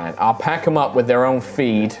 All right. I'll pack them up with their own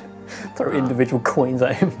feed. Throw individual coins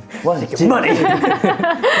at him. Money.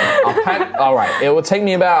 All right. It will take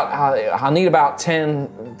me I'll need about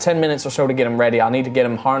 10 minutes or so to get them ready. I'll need to get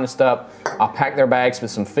them harnessed up. I'll pack their bags with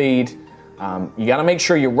some feed. You got to make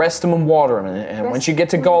sure you rest them and water them. And once you get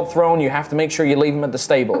to Gold Throne, you have to make sure you leave them at the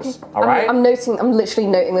stables. Okay. All right? I'm literally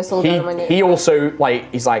noting this all down on my notes. He also,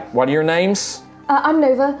 he's like, what are your names? I'm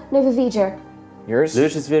Nova Viger. Yours?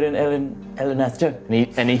 Lucius Vir and Ellen Astor.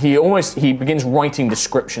 And he begins writing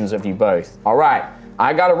descriptions of you both. All right,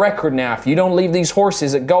 I got a record now. If you don't leave these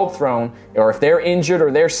horses at Gold Throne, or if they're injured or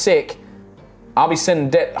they're sick, I'll be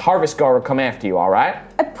sending Harvest Guard to come after you, all right?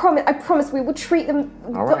 I promise we will treat them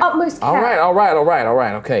with the utmost care. All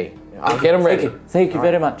right, okay. I'll get them ready. Thank you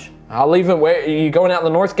very much. I'll leave them, where, are you going out the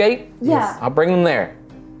north gate? Yeah. Yes. I'll bring them there.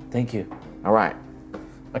 Thank you. All right.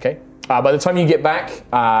 Okay. By the time you get back,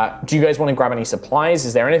 do you guys want to grab any supplies?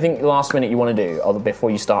 Is there anything last minute you want to do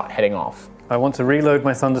before you start heading off? I want to reload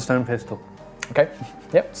my Thunderstone pistol. Okay.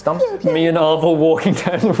 Yep, stunned. Me and Arvel walking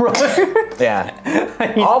down the road. Yeah.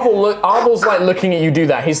 Arvel's like looking at you do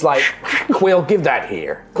that. He's like, Quill, give that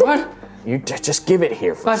here. What? You just give it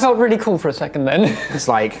here. I felt really cool for a second then. It's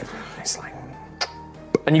like,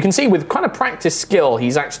 and you can see with kind of practice skill,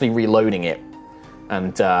 he's actually reloading it.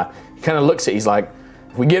 And he kind of looks at it, he's like,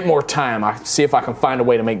 if we get more time, I'll see if I can find a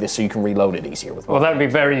way to make this so you can reload it easier with Well, that would be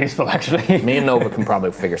very useful, actually. Me and Nova can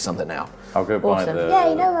probably figure something out. I'll go by the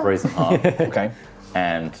Yay, Nova. brazen heart Okay.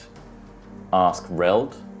 and ask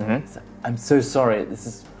Reld. I'm so sorry. This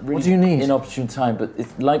is really What do you need? inopportune time, but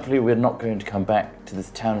it's likely we're not going to come back to this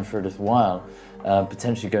town for a little while.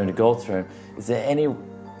 Potentially going to Goldthrone. Is there any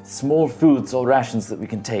small foods or rations that we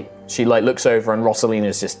can take? She like looks over and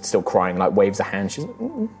Rosalina's just still crying, like waves a hand. She's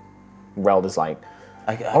like, Reld is like,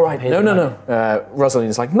 all right, no.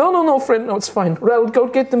 Rosalina's like, no, friend, no, it's fine. Reld, go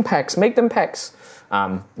get them packs, make them packs.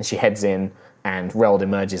 And she heads in, and Reld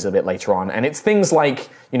emerges a bit later on. And it's things like,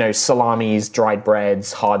 salamis, dried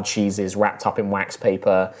breads, hard cheeses wrapped up in wax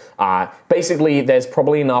paper. Basically, there's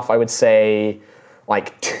probably enough, I would say,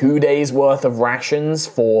 like 2 days worth of rations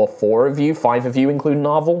for 4 of you, 5 of you, including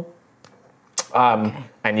Narvel.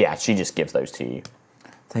 And yeah, she just gives those to you.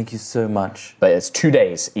 Thank you so much. But it's 2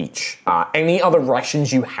 days each. Any other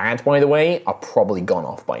rations you had, by the way, are probably gone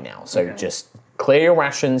off by now. So just clear your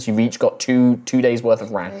rations. You've each got two days worth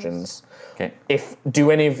of rations. Okay.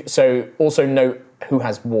 So also note who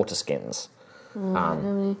has water skins. I don't have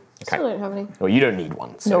any. Still don't have any. Well, you don't need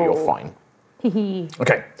one, so No. you're fine.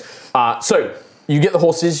 Okay. So you get the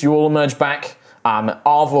horses. You all emerge back.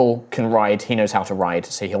 Arvel can ride. He knows how to ride,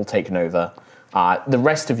 so he'll take Nova. The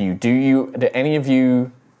rest of you, do any of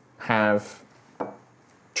you have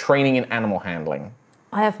training in animal handling?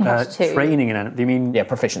 I have +2. Training in animal. Do you mean? Yeah,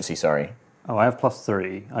 proficiency, sorry. Oh, I have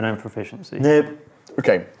 +3. I don't have proficiency. Nope.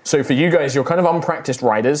 Okay, so for you guys, you're kind of unpracticed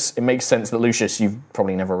riders. It makes sense that Lucius, you've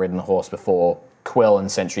probably never ridden a horse before. Quill and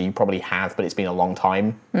Sentry, you probably have, but it's been a long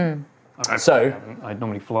time. So, I'd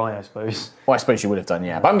normally fly, I suppose. well, I suppose you would have done,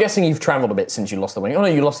 yeah. But I'm guessing you've travelled a bit since you lost the wing. Oh no,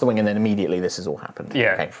 you lost the wing and then immediately this has all happened.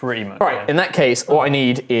 Yeah, Okay. pretty much. All right, in that case, what I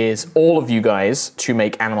need is all of you guys to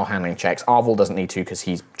make animal handling checks. Arvel doesn't need to because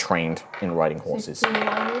he's trained in riding horses.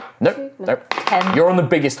 Nope. 10. You're on the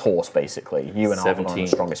biggest horse, basically. You and Arvel are on the 17.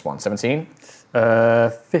 strongest one. 17?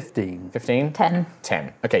 15. 15? 10.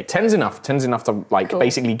 10. Okay, 10's enough. 10's enough to,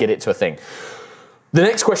 basically get it to a thing. The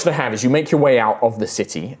next question I have is you make your way out of the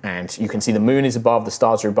city and you can see the moon is above, the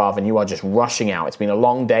stars are above, and you are just rushing out. It's been a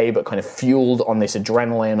long day, but kind of fueled on this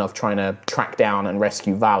adrenaline of trying to track down and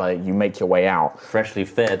rescue Valor, you make your way out. Freshly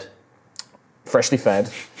fed. Freshly fed.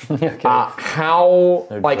 Okay. How,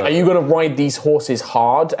 No are drug. you going to ride these horses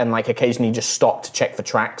hard and occasionally just stop to check for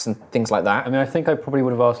tracks and things like that? I mean, I think I probably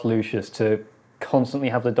would have asked Lucius to constantly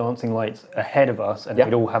have the dancing lights ahead of us, and Yeah.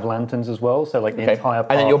 we'd all have lanterns as well, so the Okay. entire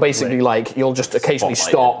And then you'll path basically lit. you'll just occasionally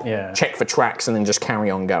Spotlight. stop, Yeah. check for tracks, and then just carry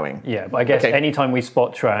on going. Yeah, but I guess Okay. anytime we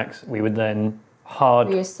spot tracks, we would then hard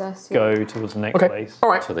Reassess. go towards the next Okay. place. All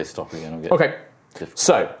right. Until they stop again. Or get Okay. difficult.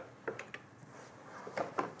 So,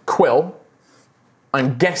 Quill,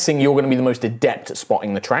 I'm guessing you're going to be the most adept at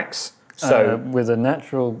spotting the tracks. So with a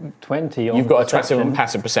natural 20 on you've got a perception. passive and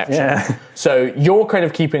passive perception. Yeah. So you're kind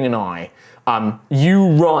of keeping an eye. You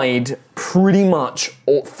ride pretty much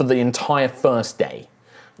for the entire first day.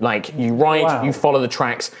 You ride, Wow. you follow the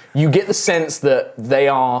tracks. You get the sense that they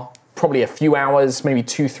are probably a few hours, maybe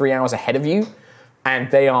 2-3 hours ahead of you,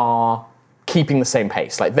 and they are keeping the same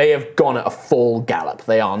pace. They have gone at a full gallop.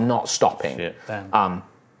 They are not stopping. Shit. Damn.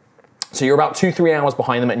 So you're about 2-3 hours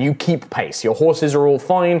behind them, and you keep pace. Your horses are all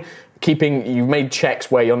fine. You've made checks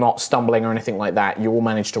where you're not stumbling or anything like that. You all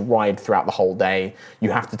manage to ride throughout the whole day. You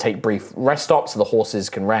have to take brief rest stops so the horses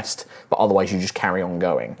can rest, but otherwise you just carry on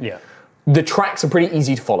going. Yeah. The tracks are pretty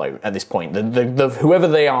easy to follow at this point. Whoever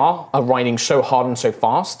they are riding so hard and so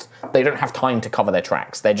fast, they don't have time to cover their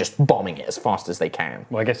tracks. They're just bombing it as fast as they can.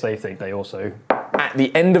 Well, I guess they think they also... At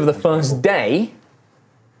the end of the first day,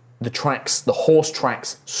 the horse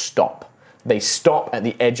tracks stop. They stop at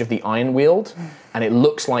the edge of the Iron Weald, and it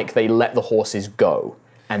looks like they let the horses go,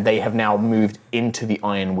 and they have now moved into the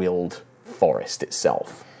Iron Weald forest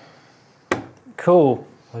itself. Cool.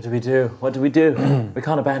 What do we do? What do we do? We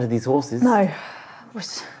can't abandon these horses. No.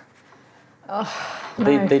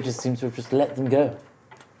 They just seem to have just let them go.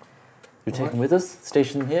 You take them with us?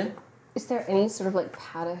 Station them here? Is there any sort of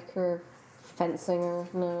paddock or fencing or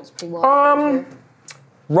no? It's pretty well. Here.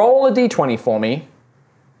 Roll a d20 for me.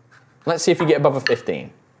 Let's see if you get above a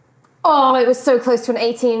 15. Oh, it was so close to an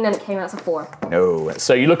 18 and it came out as a 4. No.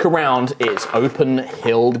 So you look around, it's open,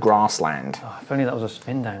 hilled grassland. Oh, if only that was a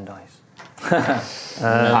spin down dice.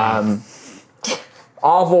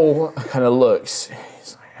 Arvel kind of looks.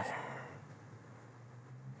 He's like,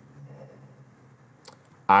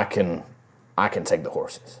 I can take the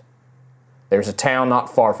horses. There's a town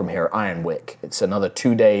not far from here, Ironwick. It's another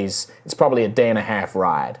 2 days. It's probably a day and a half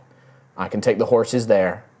ride. I can take the horses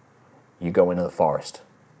there. You go into the forest.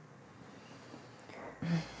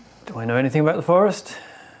 Do I know anything about the forest?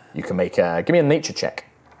 You can make give me a nature check.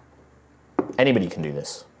 Anybody can do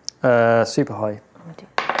this. Super high.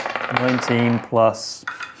 19 plus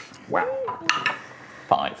Wow.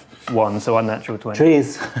 5. 1, so unnatural 20.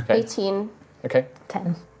 Trees. 18. Okay.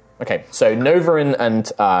 10. Okay, so Nova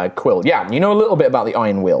and Quill. Yeah, you know a little bit about the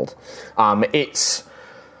Iron Weald. It's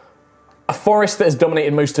a forest that has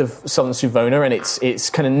dominated most of southern Suvona, and it's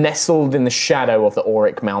kind of nestled in the shadow of the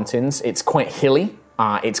Auric Mountains. It's quite hilly,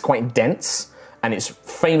 it's quite dense, and it's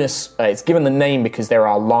famous. It's given the name because there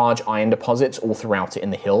are large iron deposits all throughout it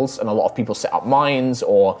in the hills, and a lot of people set up mines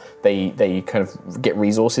or they kind of get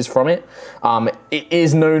resources from it. It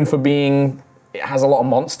is known for being. It has a lot of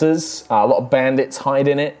monsters, a lot of bandits hide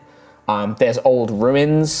in it. There's old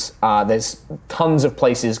ruins. There's tons of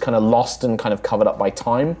places kind of lost and kind of covered up by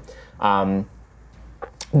time.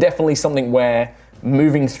 Definitely something where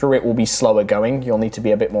moving through it will be slower going. You'll need to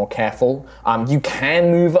be a bit more careful. You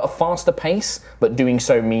can move at a faster pace, but doing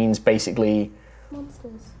so means basically...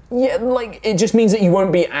 Monsters. Yeah, like, it just means that you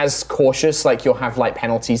won't be as cautious. Like, you'll have, like,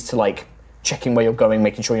 penalties to, like, checking where you're going,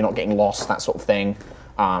 making sure you're not getting lost, that sort of thing.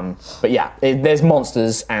 But yeah, there's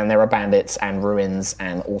monsters and there are bandits and ruins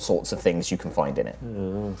and all sorts of things you can find in it.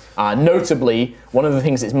 Notably, one of the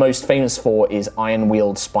things it's most famous for is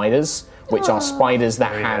iron-wheeled spiders, which are spiders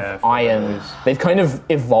that have iron. They've kind of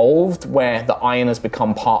evolved where the iron has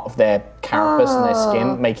become part of their carapace and their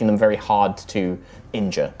skin, making them very hard to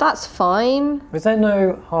injure. That's fine. Was there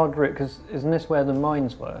no hard route? Because isn't this where the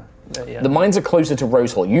mines were? The mines are closer to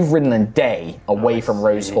Rose Hall. You've ridden a day away from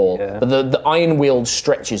Rose Hall, but the Iron Weald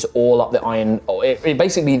stretches all up the Iron...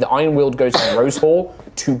 basically, the Iron Weald goes from Rose Hall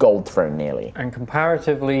to Gold Throne, nearly. And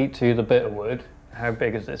comparatively to the Bitterwood, how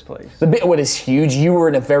big is this place? The Bitterwood is huge. You were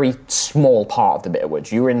in a very small part of the Bitterwood.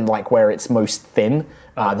 You were in, like, where it's most thin.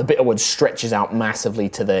 The Bitterwood stretches out massively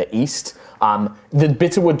to the east. The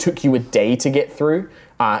Bitterwood took you a day to get through.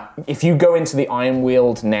 If you go into the Iron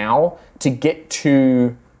Weald now, to get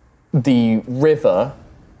to... the river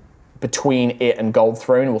between it and Gold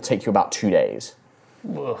Throne will take you about 2 days.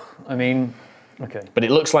 Ugh, I mean, okay. But it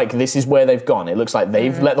looks like this is where they've gone. It looks like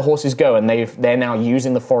they've let the horses go and they're now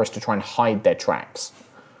using the forest to try and hide their tracks.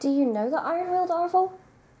 Do you know the Ironweald Arvel?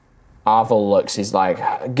 Arvel looks, he's like,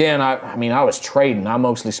 again, I mean, I was trading. I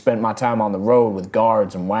mostly spent my time on the road with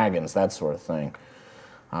guards and wagons, that sort of thing.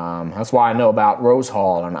 That's why I know about Rose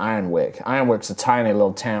Hall and Ironwick. Ironwick's a tiny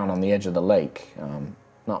little town on the edge of the lake.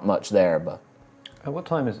 Not much there, but... What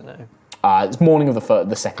time is it now? It's morning of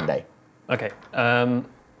the second day. Okay.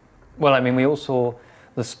 Well, I mean, we all saw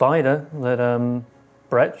the spider that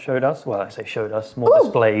Brett showed us. Well, I say showed us, more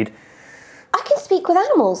displayed. I can speak with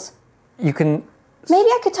animals. You can... Maybe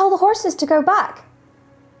I could tell the horses to go back.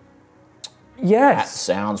 That Yes.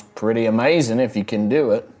 sounds pretty amazing if you can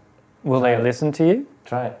do it. Will they listen to you?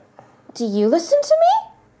 Try it. Do you listen to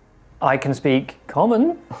me? I can speak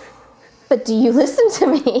common. But do you listen to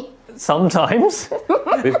me? Sometimes.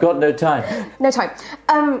 We've got no time. No time.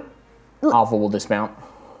 Arthur will dismount.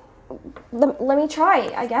 Let me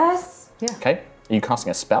try, I guess. Okay. Are you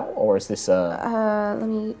casting a spell, or is this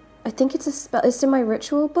I think it's a spell. It's in my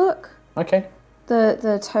ritual book. Okay.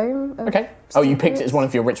 The tome. Of Okay. Oh, you picked it as one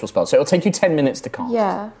of your ritual spells, so it'll take you 10 minutes to cast.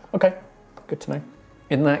 Yeah. Okay. Good to know.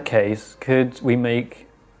 In that case, could we make...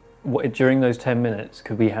 during those 10 minutes,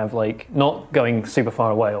 could we have, like, not going super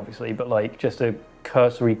far away, obviously, but, like, just a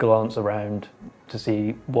cursory glance around to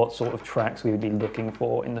see what sort of tracks we would be looking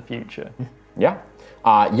for in the future? Yeah.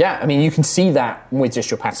 I mean, you can see that with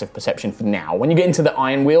just your passive perception for now. When you get into the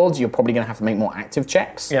Iron Weald, you're probably going to have to make more active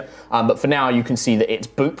checks. Yep. But for now, you can see that it's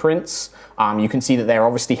boot prints. You can see that they're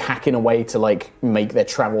obviously hacking away to, like, make their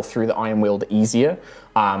travel through the Iron Weald easier.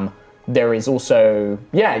 There is also,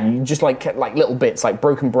 you just like little bits, like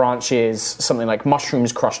broken branches, something like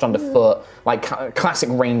mushrooms crushed underfoot, like classic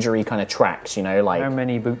rangery kind of tracks, you know, like... How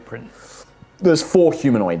many boot prints? There's 4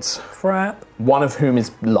 humanoids, Crap. one of whom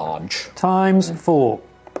is large. Times 4.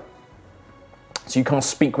 So you can't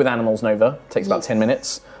speak with animals, Nova. Takes about 10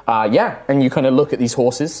 minutes. And you kind of look at these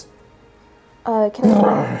horses. Can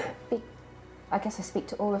I speak? I guess I speak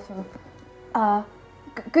to all of them.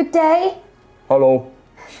 Good day. Hello.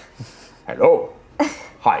 Hello.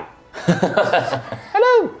 Hi.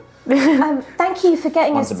 Hello. Thank you for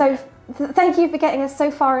getting us so. Thank you for getting us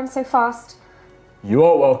so far and so fast. You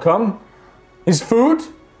are welcome. Is food?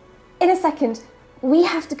 In a second. we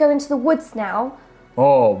have to go into the woods now.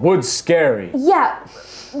 Oh, wood's scary. Yeah.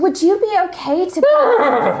 Would you be okay to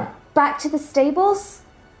go back to the stables?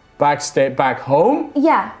 Back home?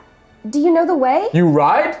 Yeah. Do you know the way? You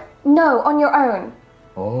ride? No, on your own.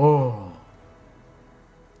 Oh.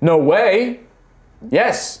 No way.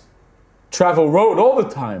 Yes. Travel road all the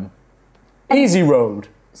time. Easy road.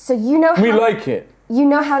 So you know We like it. You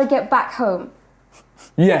know how to get back home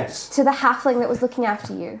Yes. to the halfling that was looking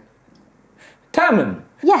after you. Tammin.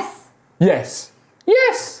 Yes. Yes.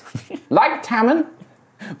 Yes. Like Tammin.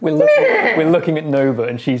 We're looking at Nova,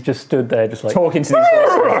 and she's just stood there, just like Talking to these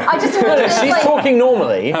horses. I just imagine it's She's like, talking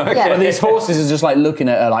normally, Yeah. but these horses are just like looking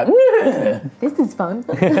at her like. this is fun.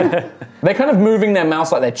 They're kind of moving their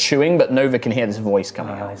mouths like they're chewing, but Nova can hear this voice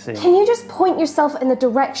coming I out. see. Can you just point yourself in the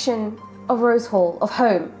direction of Rose Hall, of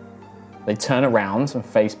home? They turn around and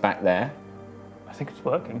face back there, I think it's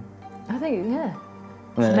working. I think, yeah.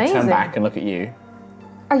 and then they turn amazing. back and look at you.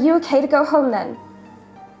 Are you okay to go home then?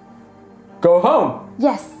 Go home.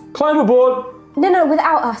 Yes. Climb aboard. No,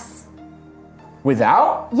 without us.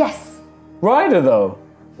 Without Yes. rider though.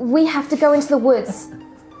 We have to go into the woods.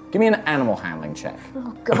 Give me an animal handling check.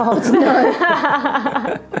 Oh God,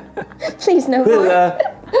 no. Please, no.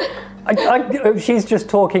 Will She's just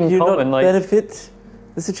talking you not common, like benefit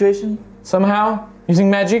the situation? Somehow using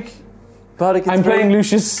magic. Bardic I'm playing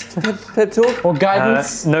Lucius pep talk. or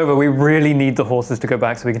guidance. Nova. We really need the horses to go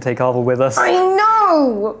back so we can take Arvel with us. I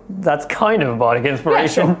know. That's kind of a bardic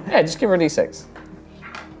inspiration. Yeah, just give her a d6.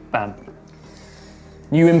 Bam.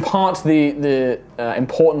 You impart the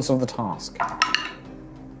importance of the task.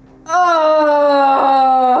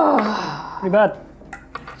 Oh. Pretty bad.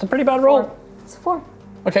 It's a pretty bad roll. It's a 4.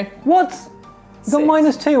 Okay. What? You got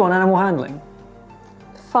 -2 on animal handling.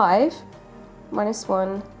 5 minus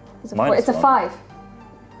 1 is a 4. Minus It's a 1. 5.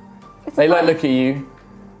 It's a They like 5. look at you.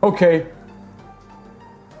 Okay.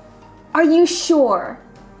 Are you sure?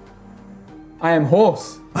 I am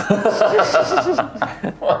horse.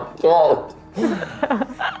 God.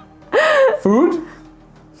 Food?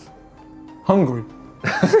 Hungry.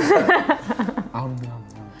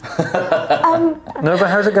 Nova,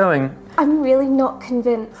 how's it going? I'm really not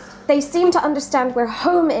convinced. They seem to understand where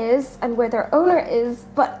home is and where their owner is,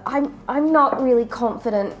 but I'm not really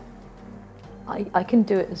confident. I can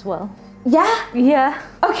do it as well. Yeah? Yeah,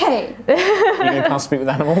 Okay. You can't speak with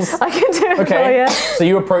animals. I can do it as Okay. well, yeah. So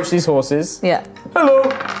you approach these horses. Yeah. Hello.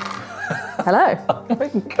 Hello.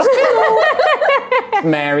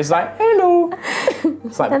 Mare is like, hello.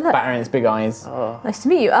 It's like Hello. battering its big eyes. Nice to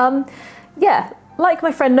meet you. Yeah, like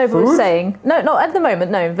my friend Nova was Food? saying. No, not at the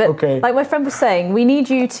moment, no. But Okay. like my friend was saying, we need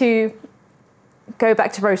you to go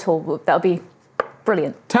back to Rose Hall. That would be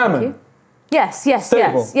brilliant. Tammin, Yes,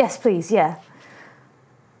 Stable. yes, please, yeah.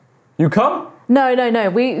 you come? No.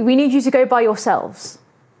 We need you to go by yourselves.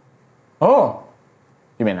 Oh.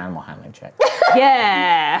 Give me an animal handling check.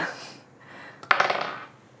 Yeah.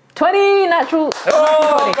 20 natural.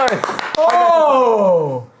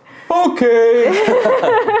 Oh.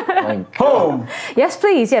 Okay. Home. Yes,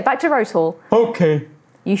 please. Yeah, back to Rose Hall. Okay.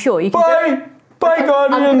 You sure? You can do it? Bye. Bye, I'm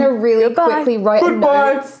Guardian. gonna really Goodbye. quickly write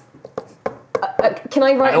Goodbye. a note. Can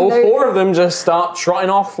I write And all a note? 4 of them just start trotting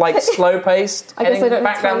off like slow paced, I guess I heading don't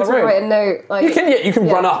back have down time the to road. write a note. Like, You can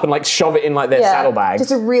run up and like shove it in like their saddlebags.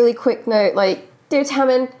 Just a really quick note, like, dear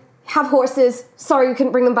Tammin, have horses. Sorry we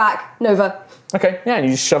couldn't bring them back. Nova. Okay, yeah, and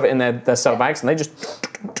you just shove it in their saddlebags and they just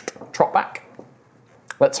trot back.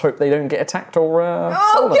 Let's hope they don't get attacked or.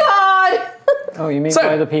 Oh God! Oh, you mean So-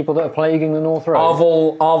 by the people that are plaguing the North Road?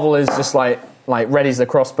 Arvel is just like readies the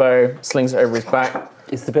crossbow, slings it over his back.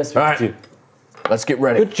 It's the best we Alright. can do. Let's get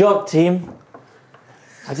ready. Good job, team.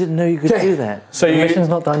 I didn't know you could do that. So The you, mission's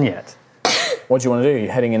not done yet. what do you want to do? You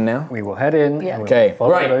heading in now? We will head in. Yeah. And Okay, we'll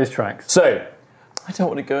follow right. those tracks. So I don't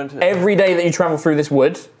want to go into it. every day that you travel through this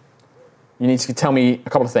wood, you need to tell me a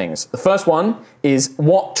couple of things. The first one is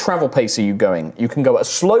what travel pace are you going? You can go at a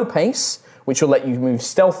slow pace, which will let you move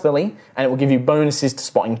stealthily, and it will give you bonuses to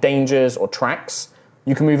spotting dangers or tracks.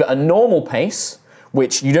 You can move at a normal pace,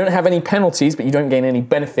 which you don't have any penalties, but you don't gain any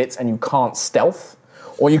benefits, and you can't stealth.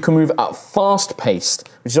 Or you can move at fast paced,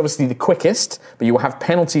 which is obviously the quickest, but you will have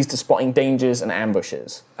penalties to spotting dangers and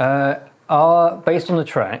ambushes. Based on the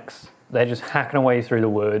tracks, they're just hacking away through the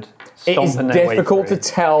wood, It is stomping their way difficult to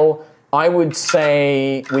through. tell. I would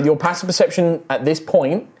say, with your passive perception at this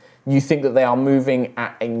point, you think that they are moving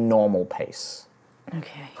at a normal pace.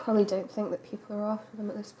 Okay. Probably don't think that people are after them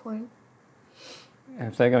at this point.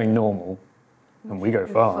 If they're going normal, and we go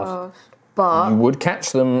fast. But You would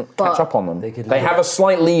catch them, catch But- up on them. They could They leave- have a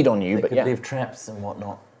slight lead on you, They but could yeah. leave traps and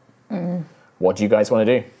whatnot. What do you guys want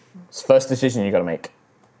to do? It's the first decision you got to make.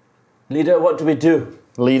 Leader, what do we do?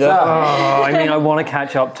 Leader, Oh, I mean, I want to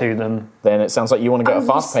catch up to them. then it sounds like you want to go at a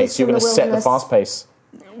fast pace. You're going to set the fast pace.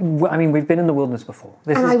 I mean, we've been in the wilderness before.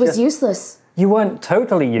 This And is I was just- useless. You weren't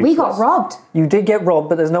totally useless. We got robbed. You did get robbed,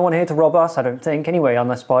 but there's no one here to rob us, I don't think. Anyway,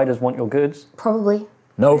 unless spiders want your goods. Probably.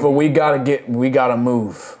 Nova, we gotta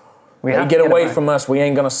move. We They have to get away back. from us, we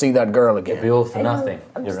ain't gonna see that girl It'll again. be all for I know, nothing.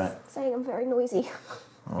 I'm You're just right. saying I'm very noisy.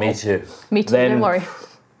 Me too. Me too, Then- don't worry.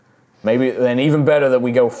 Maybe then even better that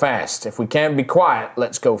we go fast. If we can't be quiet,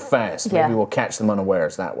 let's go fast. Maybe Yeah. we'll catch them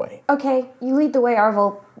unawares that way. Okay, you lead the way,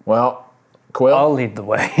 Arvel. Well, Quill, I'll lead the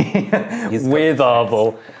way with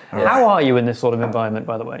Arvel. How are you in this sort of environment,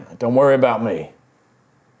 by the way? don't worry about me.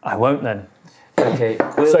 I won't then. Okay,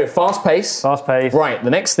 Quill. So fast pace. Fast pace. Right, the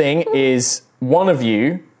next thing is one of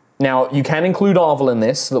you. Now, you can include Arvel in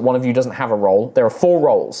this so that one of you doesn't have a role. There are 4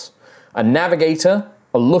 roles. A navigator,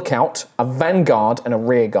 a lookout, a vanguard, and a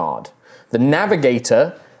rear guard. The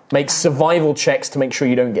navigator makes survival checks to make sure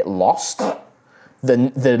you don't get lost.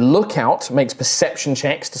 The lookout makes perception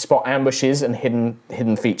checks to spot ambushes and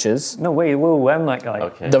hidden features. No, wait, whoa, I'm that guy.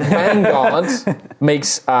 Okay. The vanguard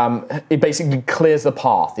makes it basically clears the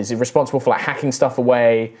path. Is it responsible for like hacking stuff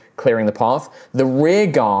away, clearing the path? The rear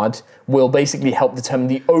guard will basically help determine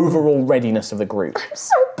the overall readiness of the group. I'm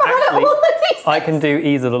so bad at all of these. I can do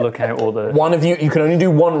either the lookout or the One of you can only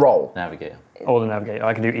do one role. Navigator. navigator.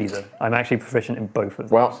 I can do either. I'm actually proficient in both of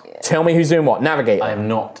them. Well, tell me who's doing what. Navigator. I am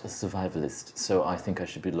not a survivalist, so I think I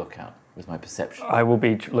should be lookout with my perception. I will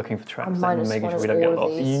be looking for traps and minus making one sure we is don't get all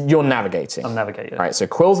of lost. these. You're navigating. I'm navigator. All right, so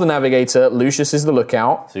Quill's the navigator, Lucius is the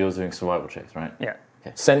lookout. So you're doing survival checks, right? Yeah.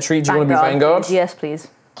 Sentry, do you want to be vanguard? Please. Yes, please.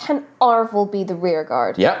 Can Arvel be the rear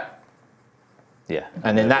guard? Yep. Yeah.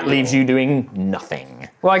 And then that leaves you doing nothing.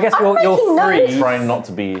 Well, I guess I'm you're making free. notes. Trying not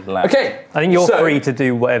to be loud. Okay. I think you're so, free to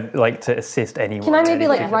do whatever, like to assist anyone. Can I maybe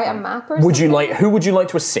like anything. write a map or Would something? you like? Who would you like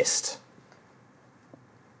to assist?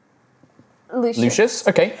 Lucius.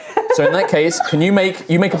 Okay. So in that case, can you make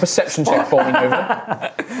a perception check for me,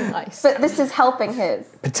 Nova? Nice. But this is helping his.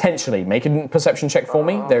 Potentially, make a perception check for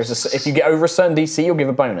me. If you get over a certain DC, you'll give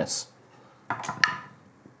a bonus.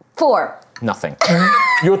 4. Nothing.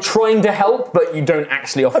 You're trying to help, but you don't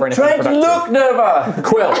actually offer anything productive. Nova!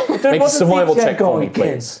 Quill, make a want to survival see check for me, Jack go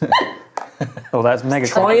again. please. Oh, that's mega.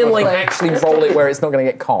 Try and actually roll it where it's not going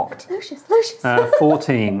to get cocked. Lucius.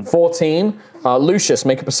 14. 14. Lucius,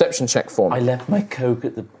 make a perception check for I me. left my coat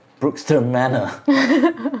at the Brookstone Manor.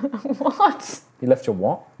 What? You left your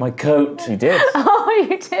what? My coat. You did. Oh,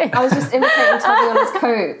 you did. I was just imitating Toby on his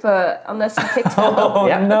coat, but unless you picked it up. Oh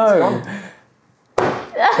Yeah, no!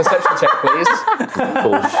 Perception check, please.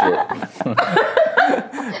 Bullshit.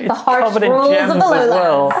 The harsh Covered in rules of gems the as lowlands.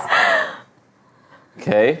 well.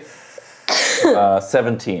 Okay.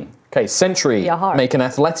 17. Okay, Sentry, Yeah, hard. make an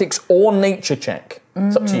athletics or nature check.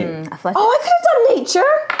 It's up to you. Athletic. Oh, I could have done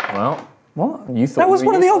nature. Well, What? you thought That was you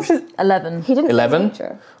were one of the useless. options. 11. He didn't say 11.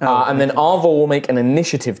 nature. And then Arvel will make an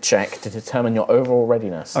initiative check to determine your overall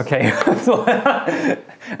readiness. Okay.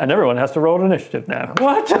 And everyone has to roll an initiative now.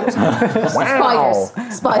 What? Wow.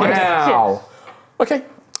 Spiders. Wow. Okay. Is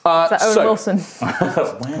that Owen Wilson?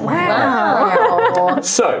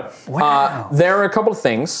 So, there are a couple of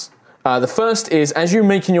things. The first is, as you're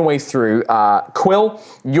making your way through, Quill,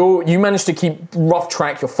 you managed to keep rough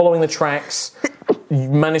track. You're following the tracks. You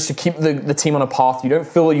managed to keep the team on a path. You don't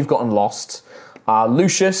feel that you've gotten lost.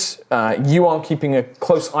 Lucius, you are keeping a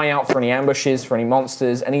close eye out for any ambushes, for any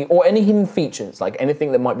monsters, any hidden features, like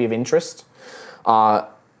anything that might be of interest.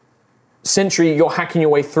 Sentry, you're hacking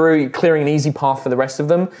your way through, you're clearing an easy path for the rest of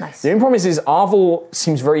them. Nice. The only problem is Arvel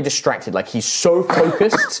seems very distracted, like he's so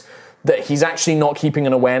focused that he's actually not keeping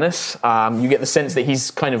an awareness. You get the sense that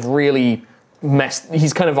he's kind of really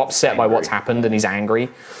he's kind of upset by what's happened and he's angry.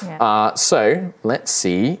 Yeah. So, let's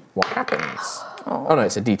see what happens. Oh no,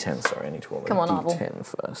 it's a D10, sorry, I need to roll Come a on, Arvel. D10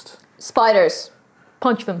 first. Spiders.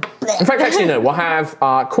 Punch them. In fact, actually no, we'll have,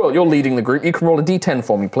 Quill, you're leading the group, you can roll a D10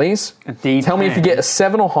 for me, please. A D10. Tell me if you get a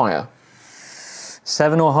 7 or higher.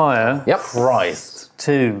 7 or higher. Yep. Christ.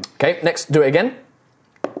 2. Okay, next, do it again.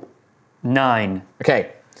 9.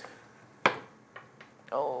 Okay.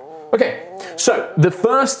 Okay, so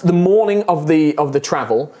the morning of the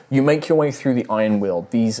travel, you make your way through the Iron Wheel.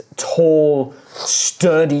 These tall,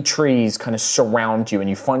 sturdy trees kind of surround you, and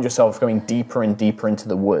you find yourself going deeper and deeper into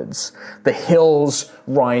the woods. The hills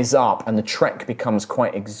rise up, and the trek becomes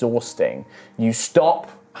quite exhausting. You stop,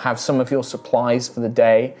 have some of your supplies for the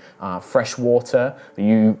day, fresh water.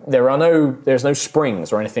 There's no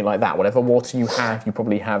springs or anything like that. Whatever water you have, you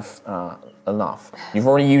probably have enough. You've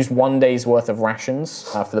already used 1 day's worth of rations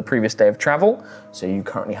for the previous day of travel, so you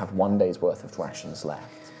currently have 1 day's worth of rations left.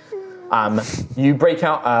 You break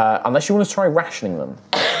out, unless you want to try rationing them.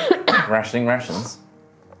 Rationing rations?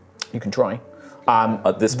 You can try.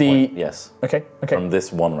 At this point, yes. Okay. From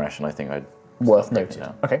this one ration, I think I'd... Worth noting.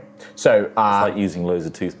 Okay. So... it's like using loads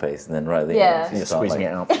of toothpaste and then right at the end... You're squeezing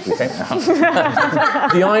it out. Okay.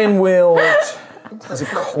 The Iron Weald is a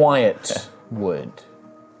quiet wood.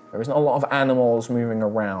 There isn't a lot of animals moving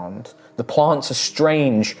around. The plants are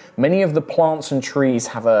strange. Many of the plants and trees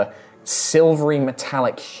have a silvery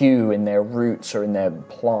metallic hue in their roots or in their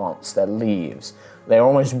plants, their leaves. They're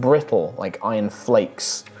almost brittle, like iron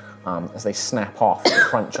flakes, as they snap off and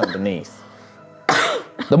crunch underneath.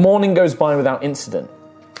 The morning goes by without incident.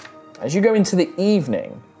 As you go into the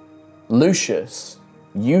evening, Lucius,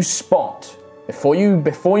 you spot, before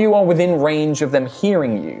you are within range of them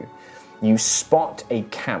hearing you, you spot a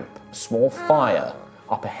camp, a small fire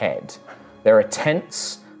up ahead. There are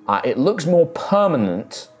tents. It looks more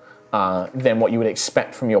permanent than what you would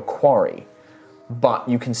expect from your quarry. But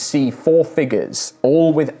you can see 4 figures,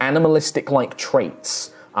 all with animalistic-like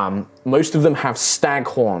traits. Most of them have stag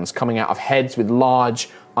horns coming out of heads with large,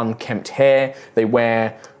 unkempt hair. They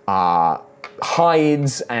wear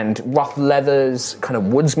hides and rough leathers, kind of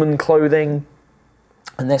woodsman clothing.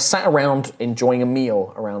 And they're sat around enjoying a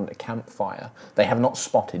meal around a campfire. They have not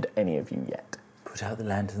spotted any of you yet. Put out the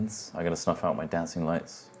lanterns. I'm going to snuff out my dancing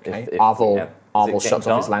lights. Okay. Arvel shuts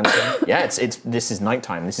off his lantern. Yeah, this is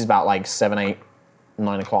nighttime. This is about like 7, 8,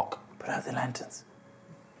 9 o'clock. Put out the lanterns.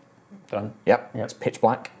 Done. Yep. It's pitch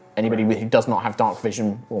black. Anybody who does not have dark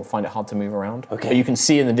vision will find it hard to move around. Okay. But you can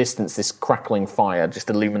see in the distance this crackling fire just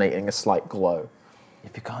illuminating a slight glow.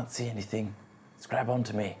 If you can't see anything, just grab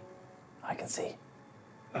onto me. I can see.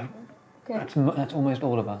 That's almost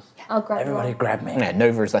all of us. I'll grab Everybody one. grab me. Yeah,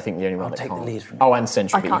 Nova is, I think, the only one that take can't. the lead from Oh, and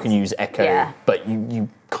Sentry, I but you can't can use Echo. yeah. But you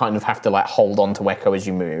kind of have to like hold on to Echo as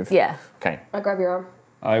you move. Yeah. Okay. I'll grab your arm.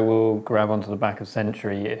 I will grab onto the back of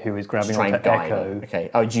Sentry, who is grabbing Just try onto and guide Echo. him.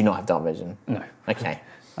 Okay. Oh, do you not have dark vision? No. Okay.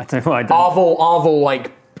 I don't know why I don't. Arvel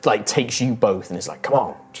like takes you both and is like, come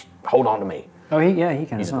on, just hold on to me. Oh, he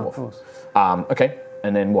can. He's a of dwarf. course. Okay.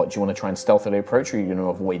 And then what? Do you want to try and stealthily approach, or are you going to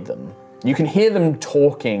avoid them? You can hear them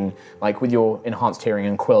talking, like with your enhanced hearing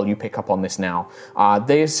and Quill, you pick up on this now.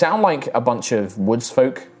 They sound like a bunch of woods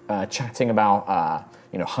folk chatting about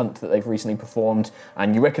hunt that they've recently performed,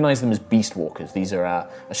 and you recognize them as beast walkers. These are a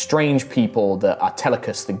strange people that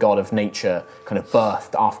Telecus, the god of nature, kind of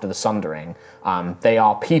birthed after the Sundering. They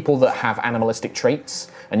are people that have animalistic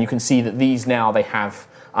traits, and you can see that these now, they have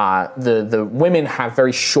the women have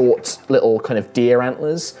very short little kind of deer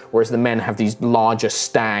antlers, whereas the men have these larger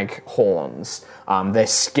stag horns. Their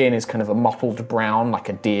skin is kind of a mottled brown, like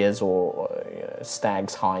a deer's or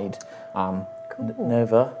stag's hide.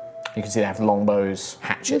 Nova, You can see they have longbows,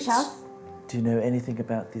 hatchets. do you know anything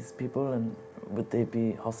about these people, and would they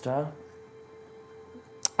be hostile?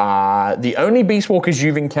 The only beast walkers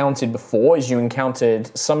you've encountered before is you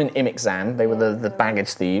encountered some in Imixan. They were the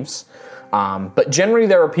baggage thieves. But generally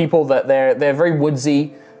there are people that they're very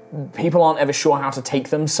woodsy. People aren't ever sure how to take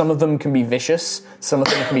them. Some of them can be vicious. Some of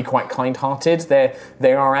them can be quite kind-hearted.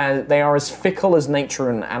 They are as fickle as nature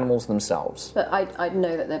and animals themselves. But I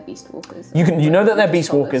know that they're beast walkers. You know that they're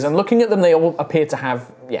beast walkers, and looking at them, they all appear to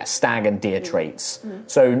have stag and deer traits.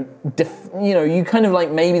 So you kind of like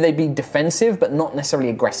maybe they'd be defensive, but not necessarily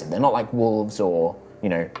aggressive. They're not like wolves or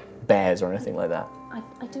bears or anything like that.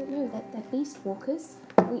 I don't know, they're beast walkers.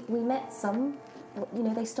 We met some,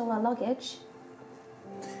 they stole our luggage.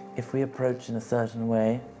 If we approach in a certain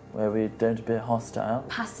way, where we don't appear hostile,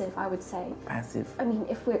 Passive, I would say. passive, I mean,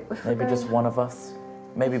 if we're maybe going, just one of us,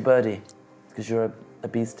 maybe Birdie, because you're a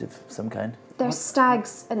beast of some kind. they're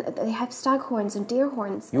stags, and they have stag horns and deer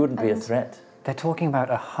horns. You wouldn't be a and threat, They're talking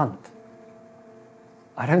about a hunt.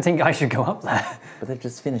 I don't think I should go up there. but they've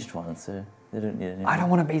just finished one, so they don't need any. I don't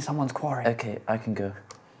want to be someone's quarry. Okay, I can go.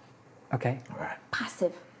 Okay.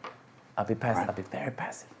 Passive. I'll be passive. I'll be very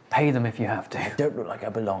passive. Pay them if you have to. Don't look like I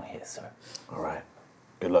belong here, sir. All right.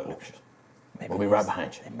 Good luck, Lucius. Maybe We'll be right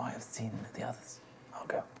behind you. They might have seen the others. I'll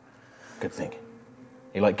go. Good thinking.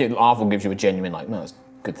 Arvel gives you a genuine no, it's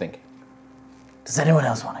good thinking. Does anyone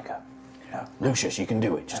else want to go? No. Lucius, you can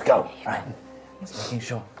do it. Just go. Right. Just making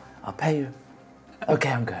sure. I'll pay you. Okay,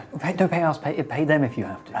 I'm going. Don't pay us. Pay them if you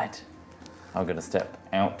have to. Right. I'm going to step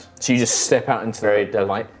out. So you just step out into the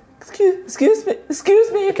light. Excuse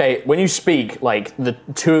me. Okay, when you speak, like the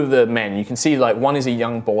two of the men, you can see like one is a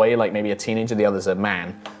young boy, like maybe a teenager, the other's a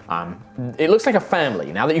man. It looks like a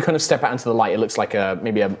family. Now that you kind of step out into the light, it looks like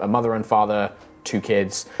maybe a mother and father, 2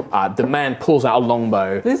 kids. The man pulls out a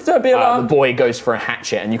longbow. Please don't be The alarmed. boy goes for a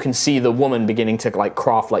hatchet, and you can see the woman beginning to like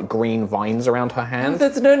craft like green vines around her hand.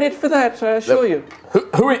 There's no need for that, I assure you.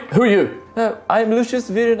 Who are you? I'm Lucius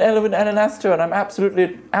Viren Elwin Ananaster, and I'm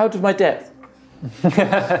absolutely out of my depth.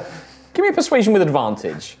 Give me a persuasion with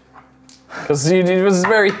advantage, because it was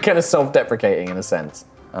very kind of self-deprecating in a sense.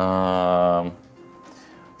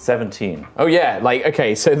 17. Oh yeah, like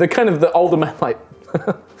okay, so the older man like,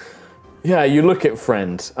 yeah, you look it,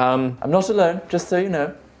 friend. I'm not alone, just so you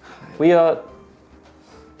know. We are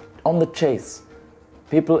on the chase.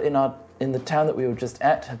 People in the town that we were just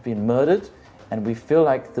at have been murdered, and we feel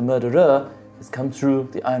like the murderer has come through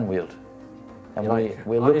the Iron Weald. And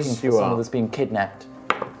we're looking for someone that's been kidnapped.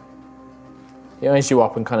 He eyes you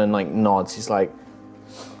up and kind of like nods. He's like,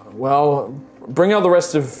 "Well, bring out the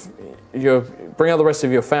rest of your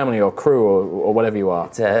family or crew or whatever you are."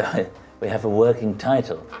 We have a working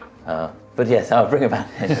title, but yes, I'll bring about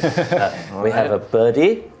it. We have a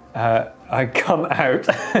birdie. I come out.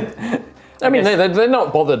 I mean, they're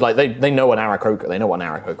not bothered. Like they know an Aarakocra. They know what an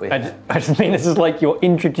Aarakocra is. I just mean this is like you're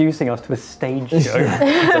introducing us to a stage show.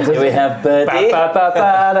 We have birdie. Next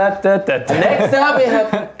up, we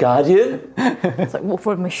have guardian. It's like walk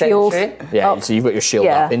forward with my shield. Sentry. Yeah, up. so you've got your shield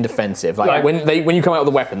Yeah. up in defensive. Like when you come out with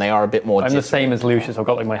a weapon, they are a bit more. I'm the jittery. same as Lucius. I've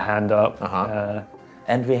got like my hand up.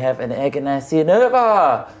 And we have an Eganacy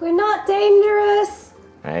Nova. We're not dangerous.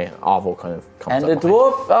 Right, Arvel kind of comes And up a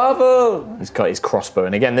behind. dwarf Arvel. He's got his crossbow,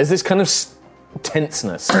 and again, there's this kind of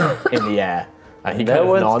tenseness in the air. He No kind of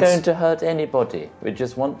one's nods. going to hurt anybody. We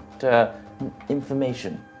just want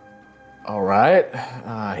information. All right.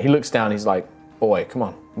 He looks down. He's like, "Boy, come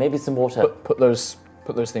on, Maybe some water put those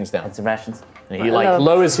things down." and some rations. And he like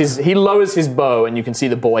lowers his bow, and you can see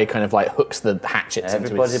the boy kind of like hooks the hatchets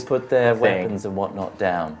Everybody into his put their thing. weapons and whatnot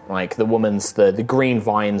down. Like the woman's the green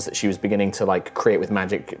vines that she was beginning to like create with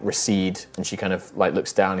magic recede, and she kind of like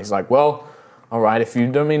looks down. He's like, "Well, all right. If you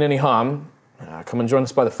don't mean any harm, come and join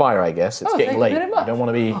us by the fire. I guess it's getting thank you late. very much. You don't want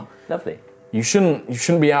to be. Lovely. You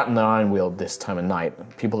shouldn't be out in the Iron Weald this time of night.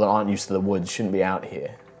 People that aren't used to the woods shouldn't be out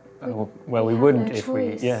here." Well, we wouldn't no if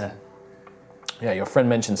choice. we. Yeah. Yeah, your friend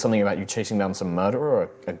mentioned something about you chasing down some murderer or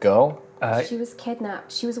a girl. She was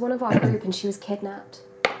kidnapped. She was one of our group and she was kidnapped.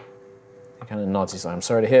 He kind of nods. He's like, "I'm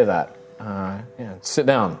sorry to hear that. Yeah, sit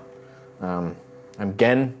down. I'm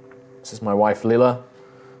Gen. This is my wife, Lila.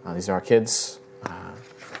 These are our kids.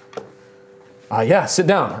 Yeah, sit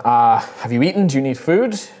down. Have you eaten? Do you need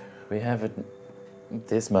food? We have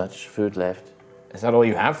this much food left. Is that all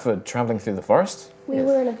you have for traveling through the forest? We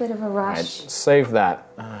were in a bit of a Right, rush. save that.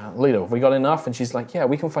 Lila, have we got enough?" And she's like, "Yeah,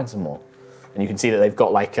 we can find some more." And you can see that they've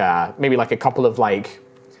got like maybe like a couple of like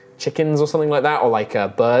chickens or something like that, or like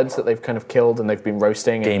birds that they've kind of killed and they've been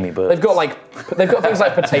roasting. Gamey birds. They've got things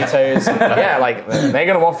like potatoes. Yeah, like they're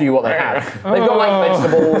going to offer you what they have. They've got like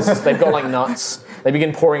vegetables. They've got like nuts. They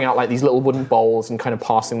begin pouring out like these little wooden bowls and kind of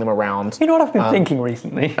passing them around. You know what I've been thinking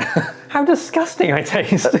recently? How disgusting I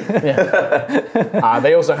taste.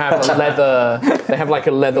 They also have a leather. They have like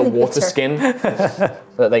a leather water skin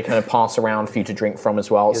that they kind of pass around for you to drink from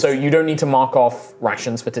as well. So you don't need to mark off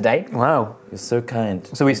rations for today. Wow. You're so kind.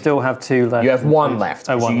 So we still have 2 left. You have 1 left.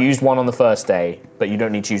 Oh, 'Cause one you left. used 1 on the first day, but you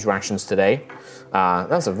don't need to use rations today.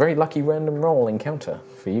 That's a very lucky random roll encounter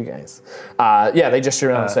for you guys. Yeah, they just sit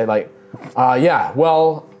around and say like, "Yeah,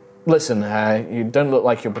 well, listen, you don't look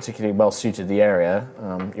like you're particularly well suited to the area.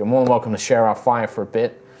 You're more than welcome to share our fire for a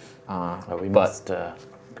bit. We must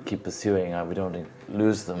keep pursuing. We don't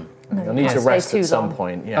lose them. You'll need to Can't stay rest too at some long.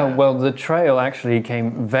 point." Yeah. Oh, well, the trail actually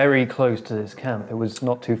came very close to this camp. It was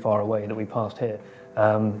not too far away that we passed here.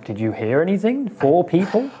 Did you hear anything? 4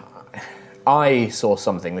 people? I saw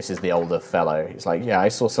something. This is the older fellow. He's like, "Yeah, I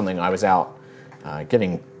saw something. I was out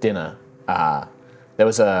getting dinner. There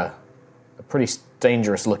was a pretty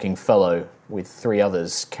dangerous looking fellow with 3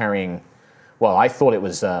 others carrying, well, I thought it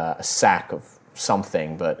was a sack of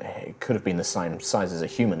something, but it could have been the same size as a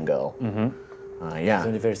human girl. It's Yeah.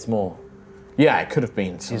 only very small. Yeah, it could have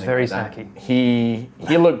been something very like that. sacky.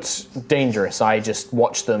 He looked dangerous. I just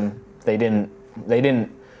watched them. They didn't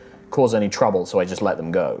cause any trouble, so I just let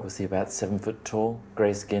them go. Was he about 7 foot tall,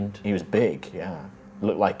 grey skinned, He was big, yeah.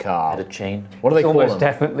 Looked like, had a chain? what do they call Almost them?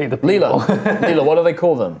 definitely the people. Lila, what do they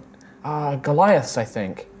call them? Goliaths, I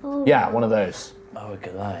think. Yeah, one of those. Oh, a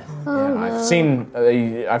Goliath.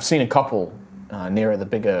 I've seen a couple near the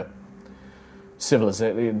bigger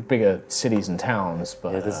bigger cities and towns,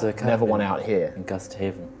 but there's a never one cabin out here. in Gust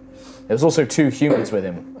Haven. There was also 2 humans with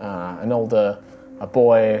him, a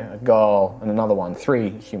boy, a girl, and another one. 3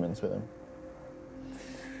 humans with him.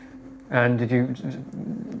 And do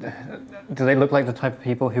they look like the type of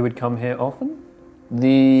people who would come here often?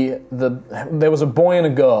 There was a boy and a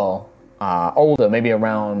girl, older, maybe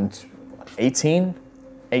around 18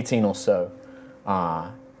 or so,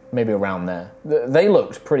 maybe around there. They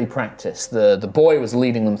looked pretty practiced. The boy was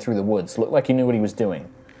leading them through the woods, looked like he knew what he was doing.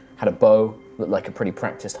 Had a bow, looked like a pretty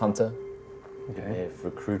practiced hunter. They've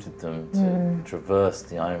recruited them to traverse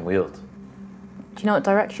the Iron Weald. Do you know what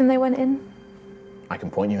direction they went in? I can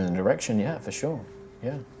point you in the direction, yeah, for sure.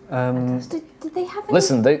 Yeah. Did they have any...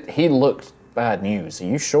 Listen, he looked bad news. Are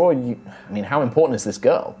you sure? I mean, how important is this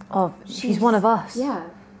girl? Oh, she's one of us. Yeah.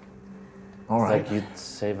 All It's right. like you'd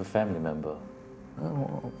save a family member.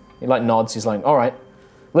 He nods. He's like, all right.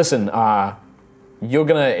 Listen,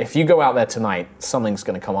 if you go out there tonight, something's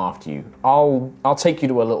gonna come after you. I'll take you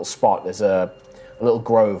to a little spot. There's a little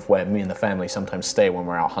grove where me and the family sometimes stay when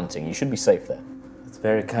we're out hunting. You should be safe there. It's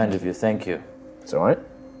very kind of you, thank you. It's all right.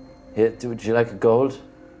 Here, would you like a gold?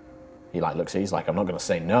 He looks at you. He's like, I'm not gonna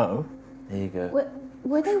say no. There you go.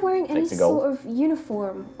 Were they wearing any Takes the gold. sort of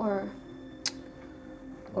uniform or...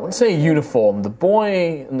 I wouldn't say uniform. The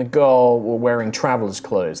boy and the girl were wearing traveler's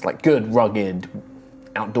clothes, like good, rugged,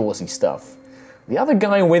 outdoorsy stuff. The other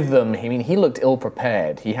guy with them, he looked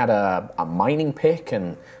ill-prepared. He had a mining pick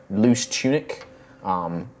and loose tunic,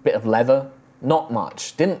 bit of leather, not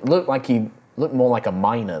much. Didn't look like looked more like a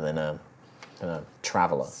miner than a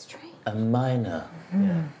traveler. Strange. A miner.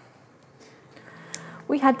 Yeah.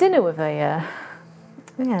 We had dinner with a,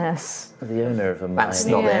 yes. The owner of a mine. That's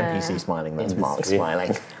not Yeah. the NPC smiling, that's Mark Industry.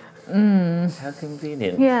 smiling. How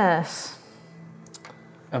convenient. Yes.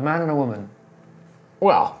 A man and a woman.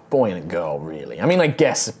 Well, boy and a girl, really. I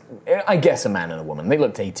guess a man and a woman. They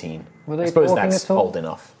looked 18. Were they I suppose talking that's at all? old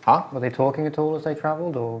enough. Huh? Were they talking at all as they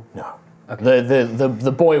travelled, or...? No. Okay.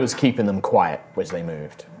 The boy was keeping them quiet as they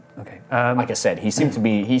moved. Okay. Like I said, he seemed to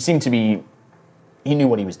be. He knew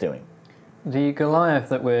what he was doing. The Goliath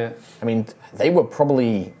that we're... They were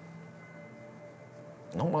probably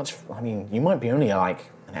not much. You might be only like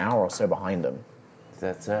an hour or so behind them.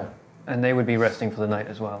 That's so. And they would be resting for the night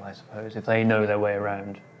as well, I suppose, if they know their way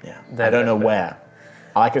around. Yeah. They're I don't know desperate. where.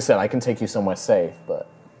 Like I said, I can take you somewhere safe, but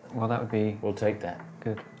Well, that would be We'll take that.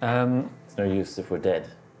 good. It's no use if we're dead.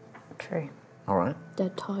 True. all right.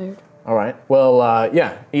 Dead tired. All right. Well,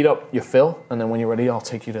 yeah. Eat up your fill, and then when you're ready, I'll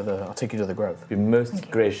take you to the grove. Be most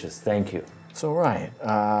gracious, thank you. It's all right.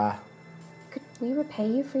 Could we repay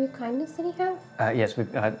you for your kindness anyhow? Yes, we...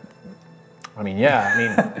 the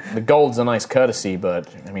gold's a nice courtesy,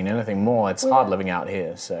 but anything more, it's hard living out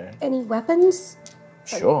here. So Any weapons?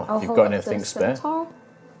 sure, I'll if you've hold got up anything the spare. scimitar.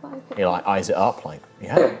 He eyes it up,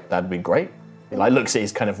 yeah, that'd be great. He looks at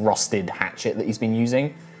his kind of rusted hatchet that he's been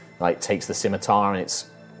using, takes the scimitar and it's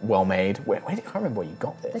well made. Where I can't remember where you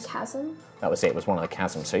got this. The chasm? That was it. It was one of the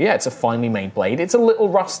chasms. So yeah, it's a finely made blade. It's a little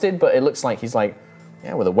rusted, but it looks like he's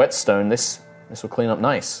yeah, with a whetstone, this will clean up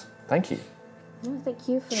nice. Thank you. No, thank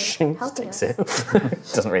you for Just helping takes us. it.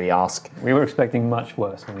 Doesn't really ask. We were expecting much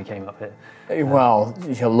worse when we came up here. Well,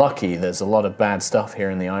 you're lucky. There's a lot of bad stuff here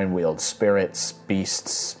in the Iron Weald. Spirits,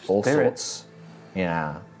 beasts, all Spirits? sorts.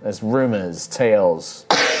 Yeah. There's rumors, tales,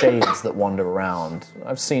 shades that wander around.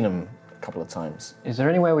 I've seen them a couple of times. Is there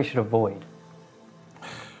anywhere we should avoid?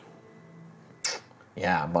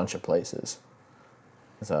 Yeah, a bunch of places.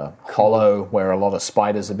 There's a hollow where a lot of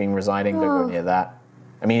spiders have been residing. Don't go near that.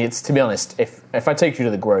 It's, to be honest, if I take you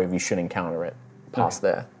to the grove, you should encounter it past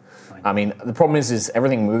there. Fine. The problem is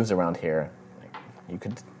everything moves around here.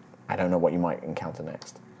 I don't know what you might encounter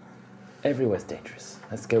next. Everywhere's dangerous.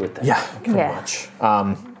 Let's go with that. Yeah, pretty Yeah. much.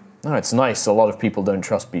 No, it's nice. A lot of people don't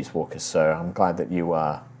trust beast walkers, so I'm glad that you,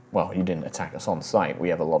 you didn't attack us on sight. We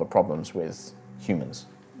have a lot of problems with humans.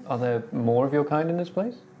 Are there more of your kind in this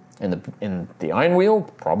place? In the Iron Wheel,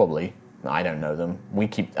 probably. I don't know them. We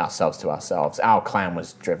keep ourselves to ourselves. Our clan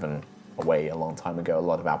was driven away a long time ago. A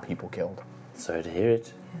lot of our people killed. Sorry to hear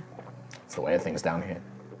it. It's the way of things down here.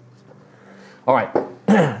 All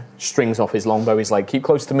right. Strings off his longbow. He's like, keep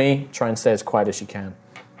close to me. Try and stay as quiet as you can.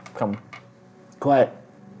 Come. Quiet.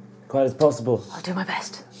 Quiet as possible. I'll do my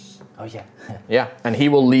best. Oh, yeah. Yeah, and he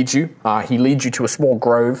will lead you. He leads you to a small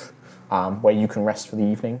grove where you can rest for the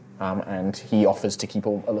evening, and he offers to keep a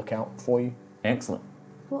lookout for you. Excellent.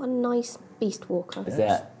 What a nice beast walker. Is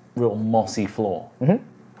that real mossy floor?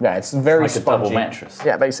 Yeah, it's very Like a double spongy. mattress.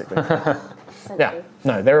 Yeah, basically. Thank Yeah. you.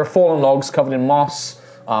 No, there are fallen logs covered in moss.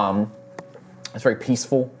 It's very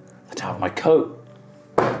peaceful. The top of my coat.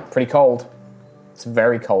 Pretty cold. It's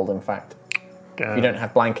very cold, in fact. If you don't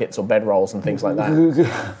have blankets or bedrolls and things like that,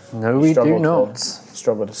 No, we do not.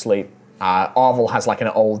 struggle to sleep. Arvel has an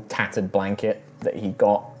old tattered blanket that he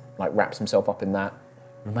got, wraps himself up in that.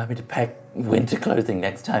 Remind me to pack winter clothing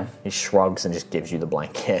next time. He shrugs and just gives you the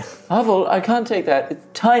blanket. Arvel, I can't take that. It's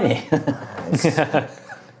tiny.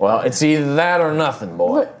 Well, it's either that or nothing,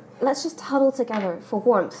 boy. Look, let's just huddle together for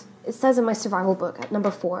warmth. It says in my survival book at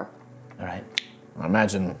number 4. All right. I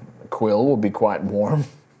imagine Quill will be quite warm.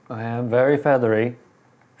 I am very feathery.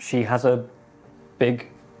 She has a big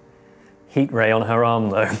heat ray on her arm,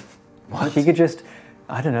 though. What? She could just,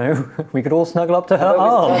 I don't know, we could all snuggle up to her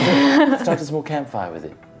arm. Start a small campfire with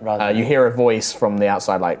it. Rather You hear a voice from the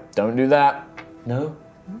outside like, don't do that. No?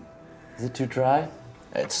 Is it too dry?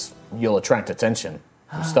 You'll attract attention.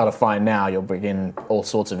 You start a fire now, you'll bring in all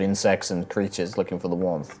sorts of insects and creatures looking for the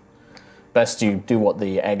warmth. Best you do what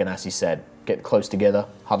the Aegonassi said. Get close together,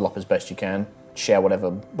 huddle up as best you can, share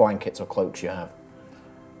whatever blankets or cloaks you have.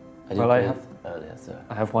 I did Well, I bathe have- earlier, so.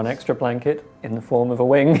 I have one extra blanket in the form of a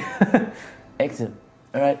wing. Excellent.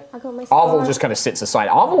 All right. I got my Arvel scar. just kind of sits aside.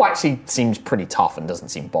 Arvel actually seems pretty tough and doesn't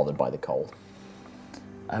seem bothered by the cold.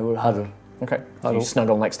 I will huddle. Okay. So you Huddle.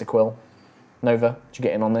 snuggle next to Quill. Nova, did you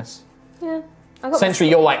get in on this? Yeah. I got Sentry,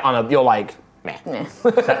 you're like, meh. Next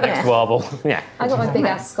to Arvel. Yeah. my big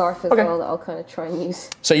ass scarf as well that I'll kind of try and use.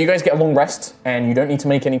 So you guys get a long rest, and you don't need to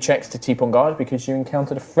make any checks to keep on guard because you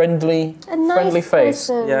encountered a friendly Nice face.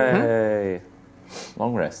 person. Yay.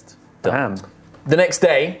 Long rest. Damn. The next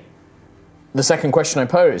day, the second question I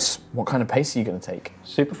pose: what kind of pace are you going to take?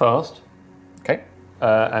 Super fast. Okay.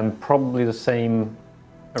 And probably the same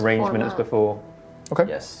arrangement as Format. before. Okay.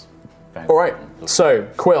 Yes. All right. So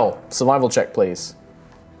Quill, survival check, please.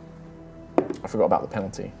 I forgot about the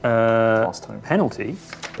penalty last time. Penalty?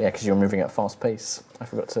 Yeah, because you're moving at a fast pace. I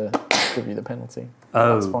forgot to give you the penalty.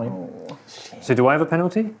 Oh. That's fine. So do I have a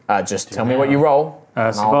penalty? Just tell me what you roll.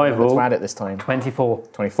 and I'll remember Survival. to add it this time. 24.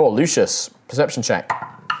 24. Lucius, perception check.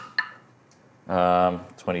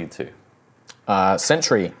 22.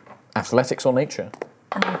 Sentry, athletics or nature.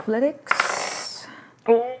 Athletics.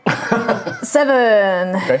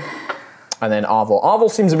 7. Okay. And then Arvel. Arvel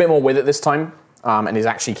seems a bit more with it this time, and is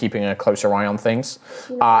actually keeping a closer eye on things.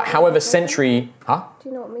 However, Sentry... Huh? Do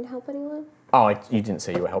you not want me to help anyone? Oh, you didn't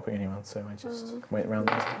say you were helping anyone, so I just went around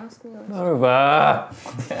there. Ask me. Over.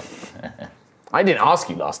 I didn't ask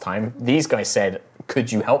you last time. These guys said,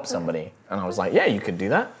 could you help somebody? And I was like, yeah, you could do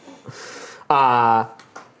that.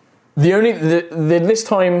 This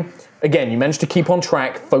time, again, you managed to keep on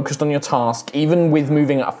track, focused on your task. Even with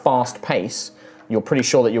moving at a fast pace, you're pretty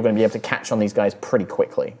sure that you're going to be able to catch on these guys pretty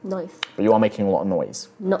quickly. Nice. But you are making a lot of noise.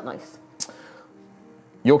 Not nice.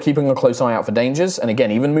 You're keeping a close eye out for dangers, and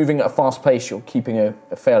again, even moving at a fast pace, you're keeping a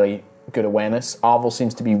fairly good awareness. Arvel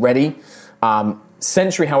seems to be ready.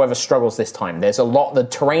 Sentry, however, struggles this time. The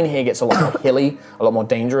terrain here gets a lot more hilly, a lot more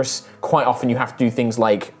dangerous. Quite often you have to do things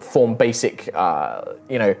like form basic,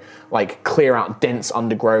 like clear out dense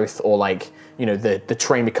undergrowth, or the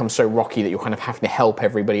terrain becomes so rocky that you're kind of having to help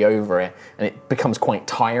everybody over it, and it becomes quite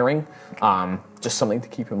tiring. Just something to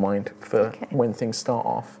keep in mind for when things start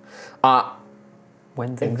off.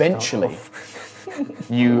 When things Eventually, start off.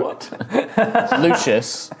 you,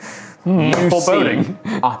 Lucius, you foreboding.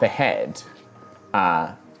 see up ahead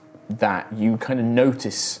that you kind of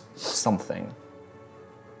notice something,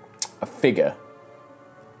 a figure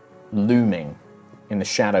looming in the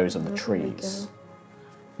shadows of the trees.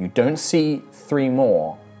 You don't see 3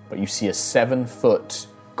 more, but you see a 7-foot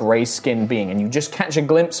grey-skinned being, and you just catch a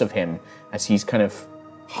glimpse of him as he's kind of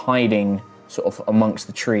hiding sort of amongst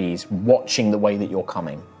the trees, watching the way that you're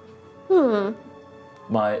coming.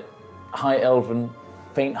 My high elven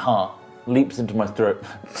faint heart leaps into my throat.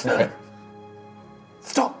 Okay.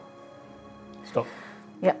 Stop! Stop.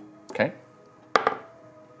 Yeah. Okay.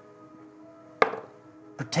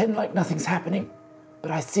 Pretend like nothing's happening,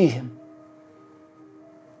 but I see him.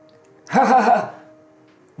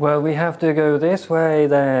 Well, we have to go this way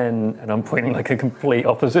then. And I'm pointing like a complete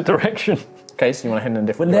opposite direction. Okay, so you want to head in a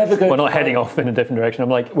different We're never going We're not to heading find off in a different direction. I'm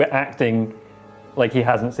like, we're acting like he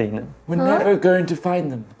hasn't seen it. We're never going to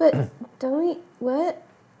find them. But don't we? What?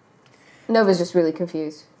 Nova's just really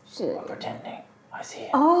confused. Pretending. I see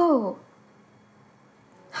him. Oh.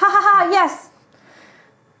 Ha ha ha! Yes.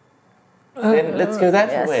 Then let's go that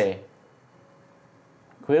yes. way.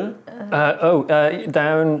 Quill?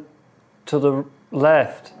 Down to the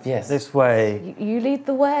left. Yes. This way. You lead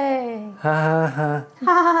the way. Ha ha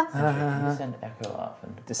ha. You send Echo up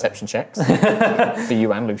and... deception checks for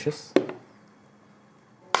you and Lucius.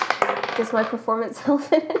 Does my performance help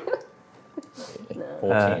it?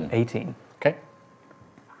 14. 18. Okay.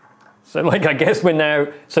 So, like, I guess we're now.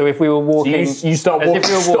 So, if we were walking, You start as walking. if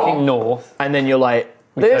we were walking north, and then you're like,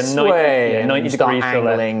 This way. Yeah, 90 You start degrees to the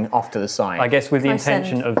left. angling off to the side. I guess with the I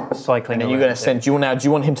intention of cycling. And are you going to send? Do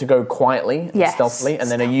you want him to go quietly, and Yes. stealthily,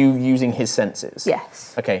 and then are you using his senses?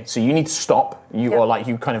 Yes. Okay, so you need to stop. Or like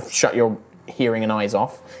you kind of shut your hearing and eyes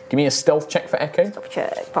off. Give me a stealth check for Echo.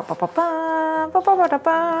 Check. Ba, ba, ba, ba, ba, ba, ba, da,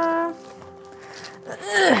 ba.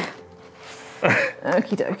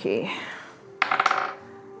 Okie dokie.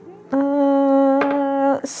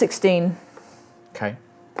 16. Okay.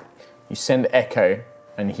 You send Echo,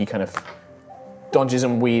 and he kind of dodges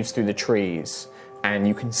and weaves through the trees, and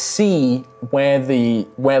you can see where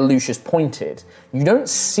Lucius pointed. You don't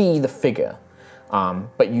see the figure,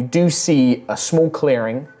 but you do see a small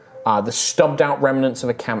clearing, the stubbed out remnants of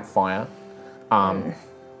a campfire.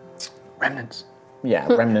 Remnants. Yeah,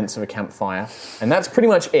 remnants of a campfire. And that's pretty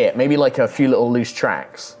much it. Maybe like a few little loose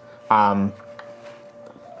tracks. Okie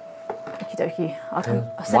dokie.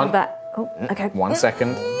 I'll send it back. Oh, okay. 1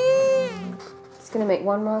 second. He's going to make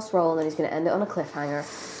one last roll and then he's going to end it on a cliffhanger.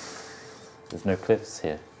 There's no cliffs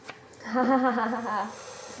here.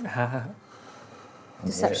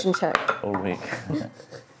 Deception check. All week.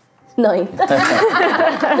 9.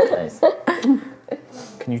 Nice.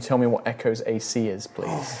 Can you tell me what Echo's AC is,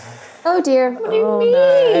 please? Oh dear. Oh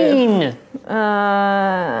no.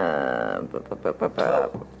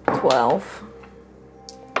 12.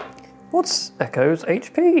 What's Echo's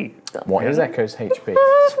HP? What is Echo's HP?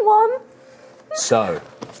 Just 1. So,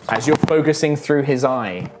 as you're focusing through his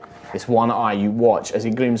eye, this one eye, you watch as he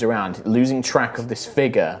glooms around, losing track of this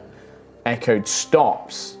figure. Echo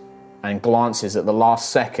stops and glances at the last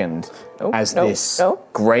second as this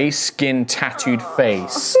grey-skinned, tattooed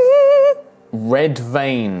face, red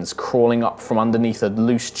veins crawling up from underneath a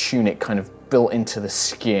loose tunic kind of built into the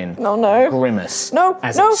skin. Oh no. Grimace. No,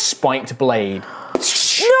 As no. its spiked blade.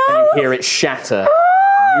 And you hear it shatter.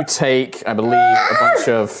 You take, I believe, a bunch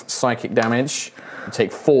of psychic damage. You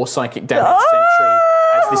take 4 psychic damage, Sentry,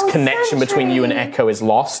 as this connection between you and Echo is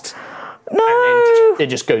lost. No. And then it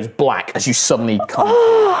just goes black as you suddenly come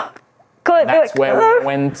to. That's where we're going to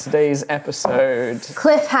end today's episode.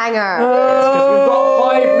 Cliffhanger. Because we've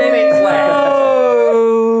got 5 minutes left.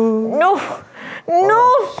 No.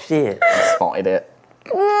 No. Shit. I spotted it.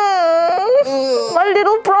 My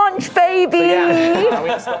little branch baby. Yeah, we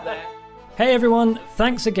can stop there. Hey everyone,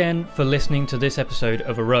 thanks again for listening to this episode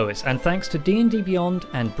of Aerois, and thanks to D&D Beyond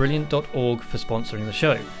and Brilliant.org for sponsoring the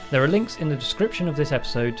show. There are links in the description of this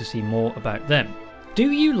episode to see more about them.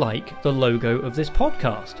 Do you like the logo of this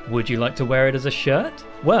podcast? Would you like to wear it as a shirt?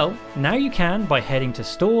 Well, now you can by heading to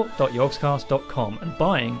store.yogscast.com and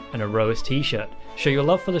buying an Aerois t-shirt. Show your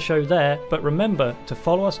love for the show there, but remember to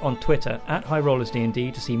follow us on Twitter at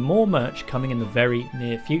HighRollersDND to see more merch coming in the very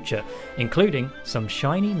near future, including some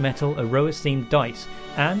shiny metal Aerois themed dice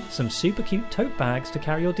and some super cute tote bags to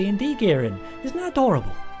carry your D&D gear in. Isn't that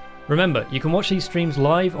adorable? Remember, you can watch these streams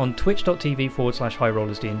live on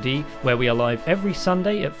twitch.tv/HighRollersDND, where we are live every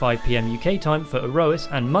Sunday at 5 PM UK time for Aerois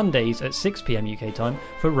and Mondays at 6 PM UK time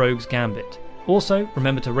for Rogue's Gambit. Also,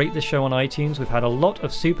 remember to rate this show on iTunes. We've had a lot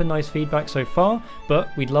of super nice feedback so far,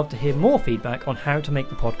 but we'd love to hear more feedback on how to make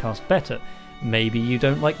the podcast better. Maybe you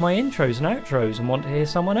don't like my intros and outros and want to hear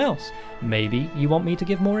someone else. Maybe you want me to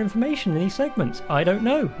give more information in these segments. I don't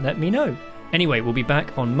know. Let me know. Anyway, we'll be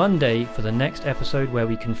back on Monday for the next episode where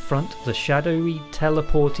we confront the shadowy,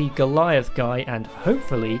 teleporty Goliath guy and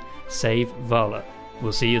hopefully save Vala.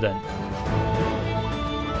 We'll see you then.